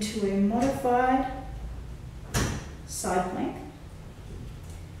into a modified side plank.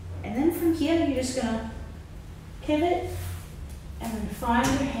 And then from here, you're just going to pivot and then find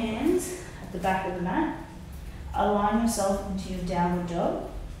your hands at the back of the mat. Align yourself into your downward dog.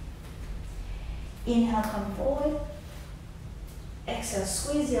 Inhale, come forward. Exhale,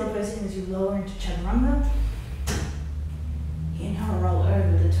 squeeze the elbows in as you lower into chaturanga. Inhale, roll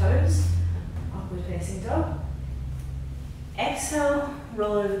over the toes. Upward facing dog. Exhale,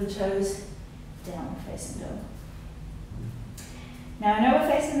 roll over the toes. Downward facing dog. Now I know we're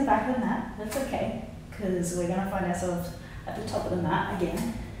facing the back of the mat. That's okay, because we're going to find ourselves at the top of the mat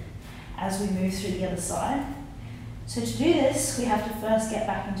again as we move through the other side. So to do this, we have to first get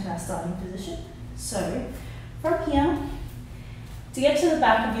back into our starting position. So from here, to get to the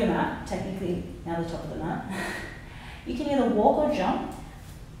back of your mat, technically now the top of the mat, you can either walk or jump.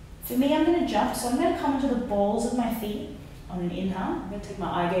 For me, I'm going to jump, so I'm going to come into the balls of my feet on an inhale. I'm going to take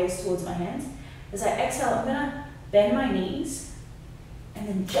my eye gaze towards my hands. As I exhale, I'm going to bend my knees and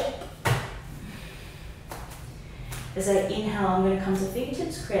then jump. As I inhale, I'm going to come to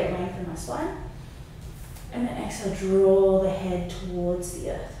fingertips, create length in my spine. And then exhale, draw the head towards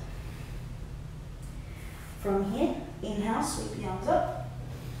the earth. From here, inhale, sweep the arms up.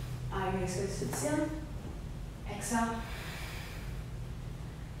 Eye gaze goes to the ceiling. Exhale.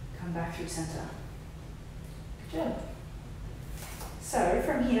 Come back through center. Good job. So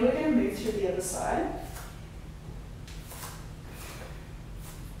from here, we're going to move through the other side.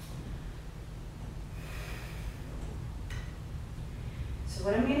 So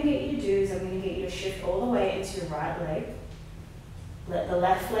what I'm going to get you to do is I'm going to get you to shift all the way into your right leg. Let the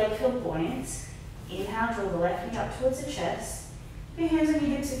left leg feel buoyant. Inhale, draw the left knee up towards the chest. Put your hands on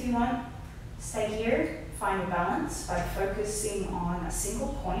your hips if you want. Stay here, find your balance by focusing on a single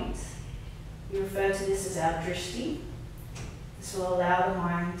point. We refer to this as our drishti. This will allow the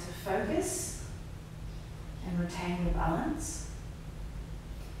mind to focus and retain your balance.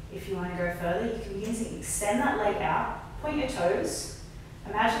 If you want to go further, you can begin to extend that leg out, point your toes.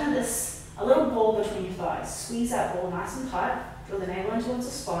 Imagine that there's a little ball between your thighs. Squeeze that ball nice and tight, draw the navel in towards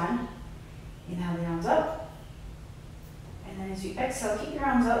the spine. Inhale the arms up. And then as you exhale, keep your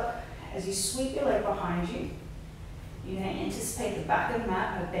arms up as you sweep your leg behind you, you're going to anticipate the back of the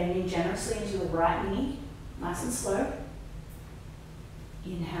mat by bending generously into the right knee, nice and slow.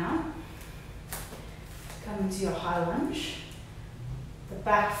 Inhale. Come into your high lunge. The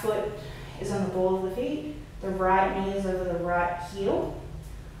back foot is on the ball of the feet. The right knee is over the right heel.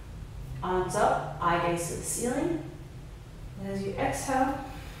 Arms up, eye gaze to the ceiling. And as you exhale,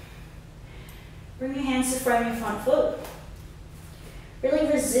 bring your hands to frame your front foot.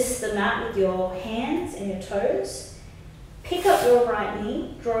 Really resist the mat with your hands and your toes. Pick up your right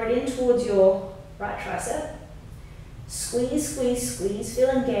knee, draw it in towards your right tricep. Squeeze, squeeze, squeeze, feel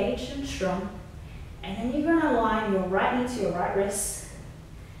engaged and strong. And then you're going to align your right knee to your right wrist,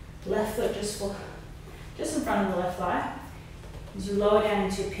 left foot just in front of the left thigh, as you lower down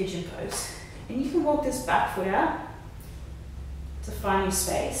into your pigeon pose. And you can walk this back foot out to find your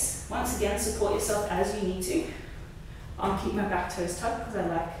space. Once again, support yourself as you need to. I'll keep my back toes tucked because I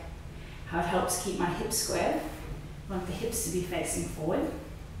like how it helps keep my hips squared. I want the hips to be facing forward.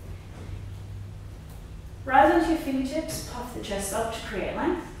 Rise onto your fingertips, puff the chest up to create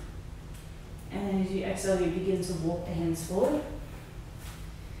length. And then as you exhale, you begin to walk the hands forward.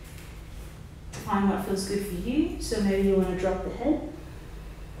 Find what feels good for you. So maybe you want to drop the head.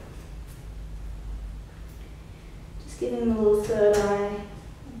 Just giving the little third eye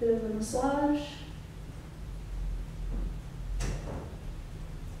a bit of a massage.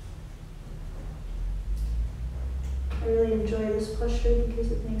 I really enjoy this posture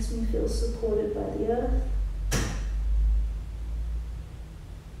because it makes me feel supported by the earth.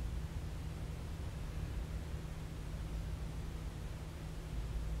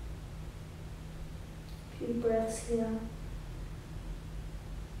 A few breaths here. And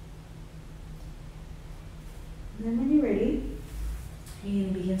then when you're ready, you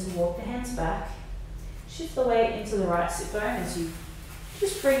can begin to walk the hands back. Shift the weight into the right sit bone as you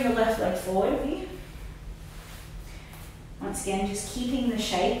just bring your left leg forward a bit. Once again, just keeping the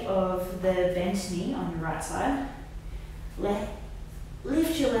shape of the bent knee on your right side.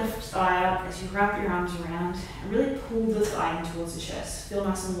 Lift your left thigh up as you wrap your arms around and really pull the thigh in towards the chest. Feel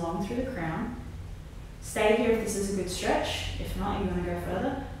nice and long through the crown. Stay here if this is a good stretch. If not, you want to go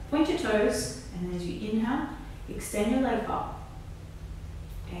further. Point your toes, and then as you inhale, extend your leg up.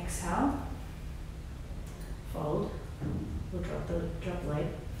 Exhale. Fold. We'll drop the leg.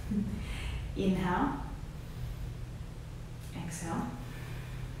 Inhale. Exhale.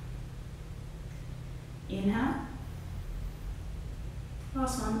 Inhale.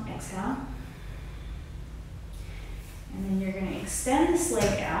 Last one, exhale. And then you're going to extend this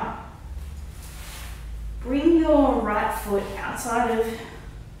leg out. Bring your right foot outside of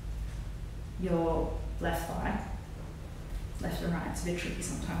your left thigh. Left and right, it's a bit tricky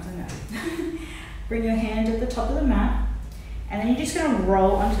sometimes, I know. Bring your hand at the top of the mat, and then you're just going to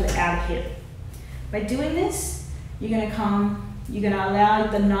roll onto the outer hip. By doing this, you're going to allow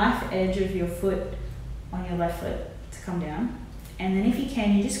the knife edge of your foot on your left foot to come down. And then if you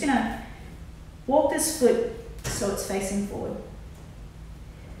can, you're just going to walk this foot so it's facing forward.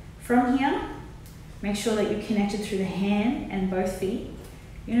 From here, make sure that you're connected through the hand and both feet.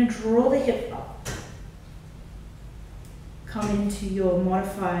 You're going to draw the hip up. Come into your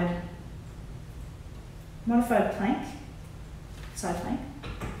modified plank, side plank.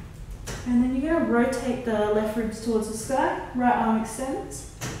 And then you're going to rotate the left ribs towards the sky, right arm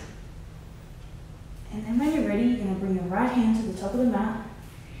extends. And then when you're ready, you're going to bring your right hand to the top of the mat.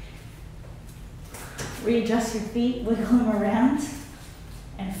 Readjust your feet, wiggle them around,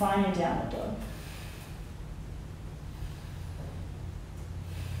 and find your downward dog.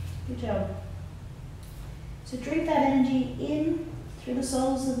 Good job. So drink that energy in through the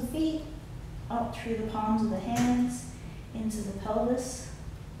soles of the feet, up through the palms of the hands, into the pelvis.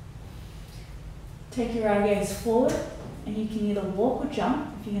 Take your eye gaze forward, and you can either walk or jump.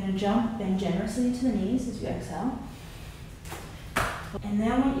 If you're going to jump, bend generously to the knees as you exhale. And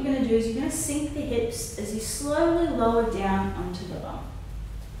then what you're going to do is you're going to sink the hips as you slowly lower down onto the bum.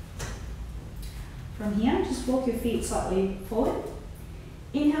 From here, just walk your feet slightly forward.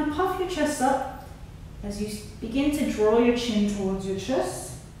 Inhale, puff your chest up as you begin to draw your chin towards your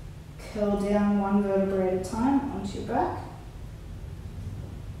chest. Curl down one vertebrae at a time onto your back.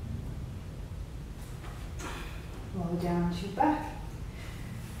 Lower down onto your back.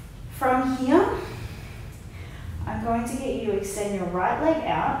 From here, I'm going to get you to extend your right leg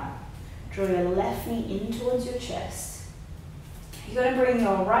out, draw your left knee in towards your chest. You're going to bring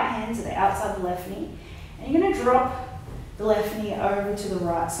your right hand to the outside of the left knee, and you're going to drop the left knee over to the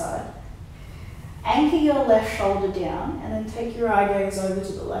right side. Anchor your left shoulder down, and then take your eye gaze over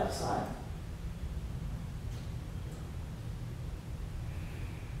to the left side.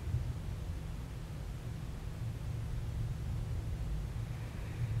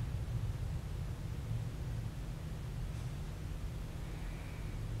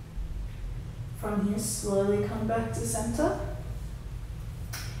 From here, slowly come back to center.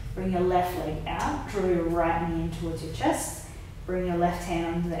 Bring your left leg out, draw your right knee in towards your chest. Bring your left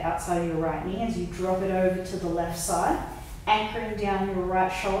hand onto the outside of your right knee as you drop it over to the left side, anchoring down your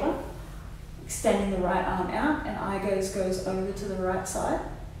right shoulder, extending the right arm out, and eye gaze goes over to the right side.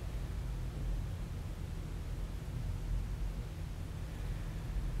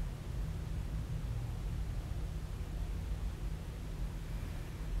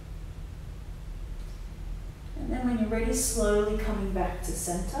 And then when you're ready, slowly coming back to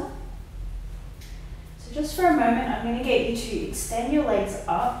center. So just for a moment, I'm going to get you to extend your legs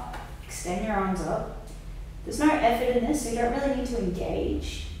up, extend your arms up. There's no effort in this, so you don't really need to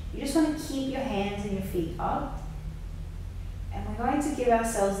engage. You just want to keep your hands and your feet up. And we're going to give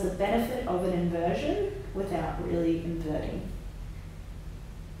ourselves the benefit of an inversion without really inverting.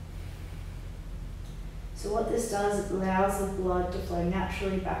 So what this does, it allows the blood to flow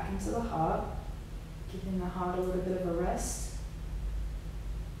naturally back into the heart, giving the heart a little bit of a rest.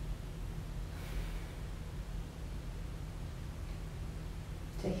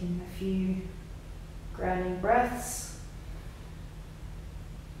 Taking a few grounding breaths.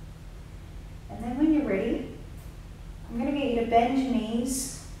 And then when you're ready, I'm going to get you to bend your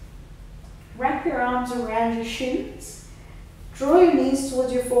knees, wrap your arms around your shins, draw your knees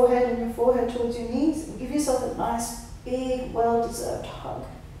towards your forehead and your forehead towards your knees, and give yourself a nice, big, well-deserved hug.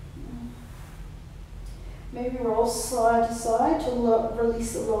 Maybe roll side to side to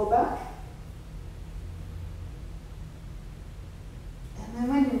release the lower back. And then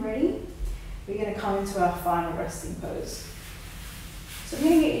when you're ready, we're going to come into our final resting pose. So I'm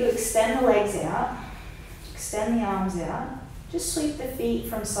going to get you to extend the legs out, extend the arms out. Just sweep the feet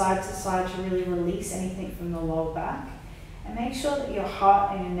from side to side to really release anything from the lower back. And make sure that your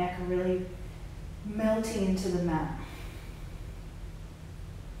heart and your neck are really melting into the mat.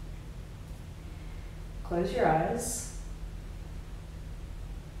 Close your eyes.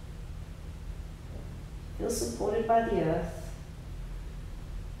 Feel supported by the earth.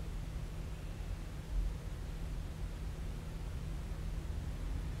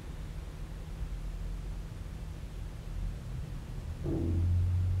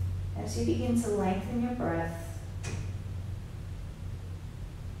 As you begin to lengthen your breath,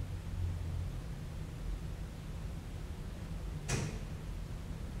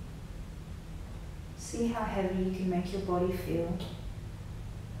 see how heavy you can make your body feel.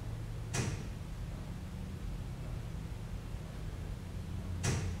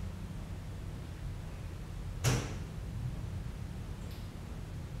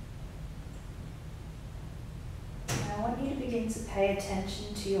 I want you to begin to pay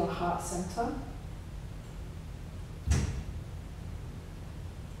attention to your heart center.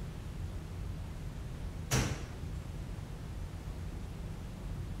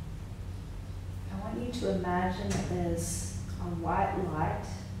 I want you to imagine that there's a white light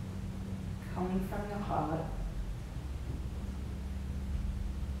coming from your heart.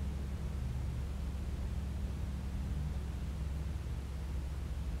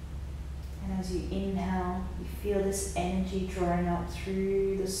 And as you inhale, you feel this energy drawing up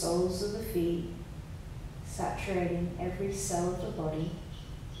through the soles of the feet, saturating every cell of the body.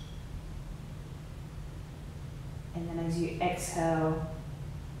 And then as you exhale,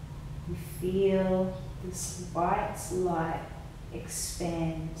 you feel this white light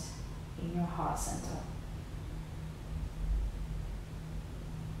expand in your heart center.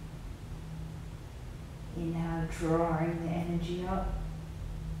 Inhale, drawing the energy up.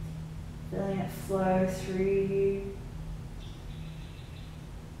 Feeling it flow through you.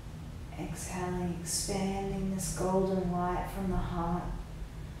 Exhaling, expanding this golden light from the heart.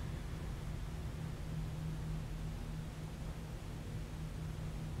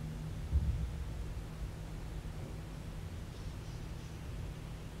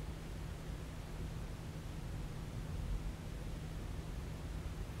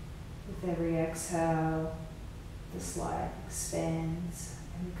 With every exhale, this light expands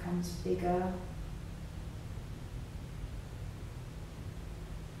and becomes bigger.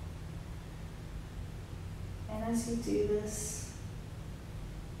 And as you do this,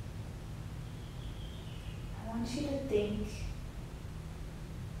 I want you to think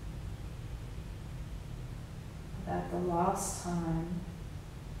about the last time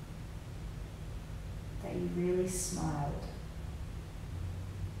that you really smiled.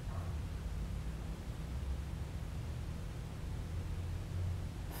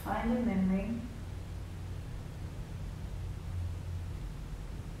 Find a memory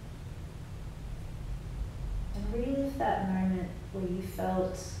and relive that moment where you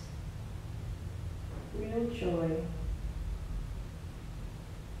felt real joy,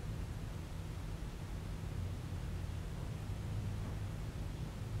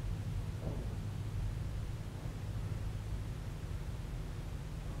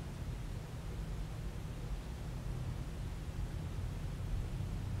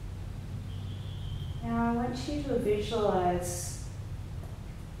 want you to visualize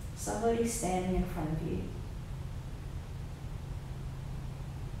somebody standing in front of you.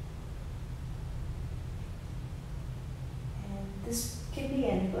 And this can be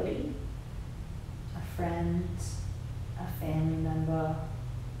anybody, a friend, a family member,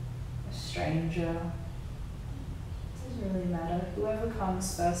 a stranger. It doesn't really matter, whoever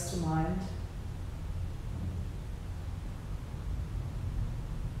comes first to mind.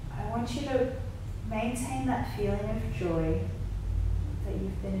 I want you to maintain that feeling of joy that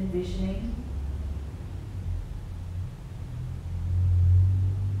you've been envisioning.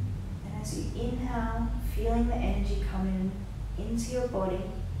 And as you inhale, feeling the energy come into your body.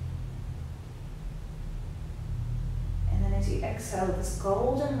 And then as you exhale, this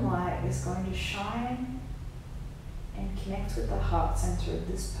golden light is going to shine and connect with the heart center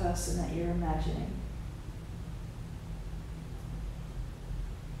of this person that you're imagining.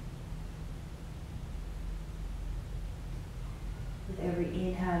 With every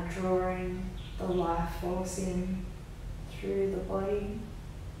inhale, drawing the life force in through the body.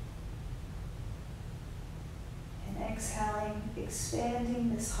 And exhaling,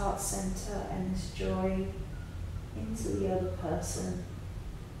 expanding this heart center and this joy into the other person,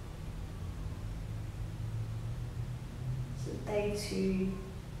 so that they too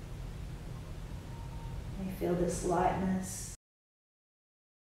may feel this lightness.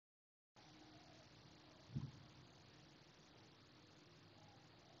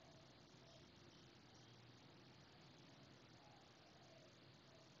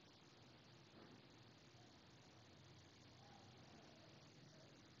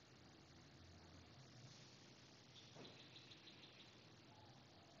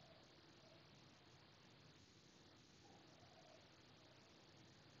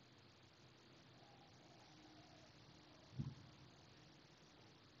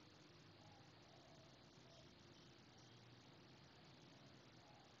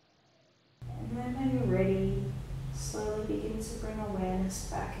 And then when you're ready, slowly begin to bring awareness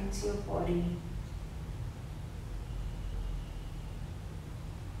back into your body.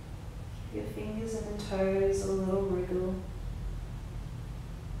 Give your fingers and the toes a little wriggle.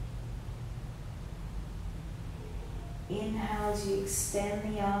 Inhale as you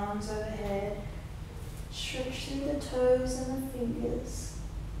extend the arms overhead. Stretch through the toes and the fingers.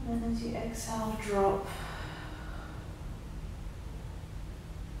 And then as you exhale, drop.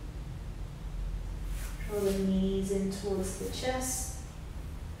 Draw the knees in towards the chest.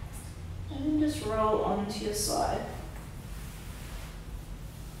 And then just roll onto your side.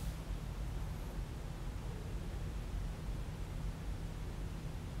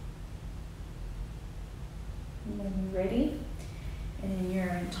 And when you're ready, and in your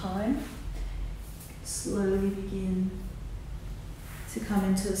own time, slowly begin to come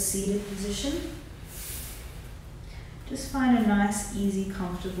into a seated position. Just find a nice, easy,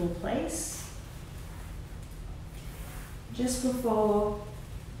 comfortable place. Just before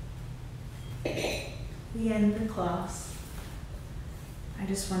we end the class, I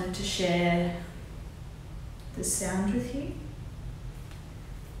just wanted to share the sound with you.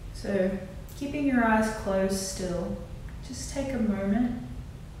 So, keeping your eyes closed still, just take a moment,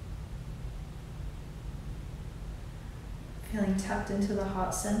 feeling tapped into the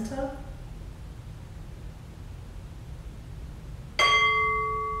heart center.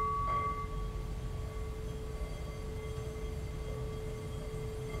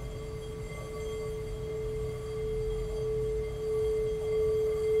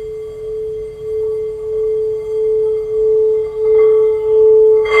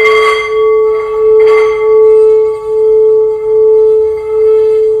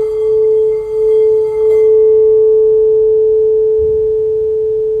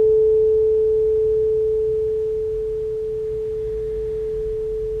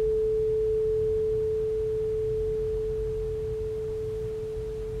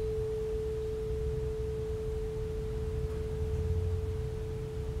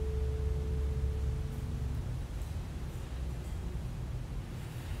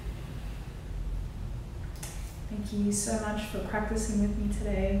 Thank you so much for practicing with me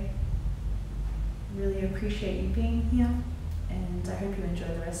today. Really appreciate you being here, and I hope you enjoy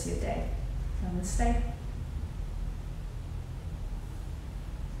the rest of your day. Namaste.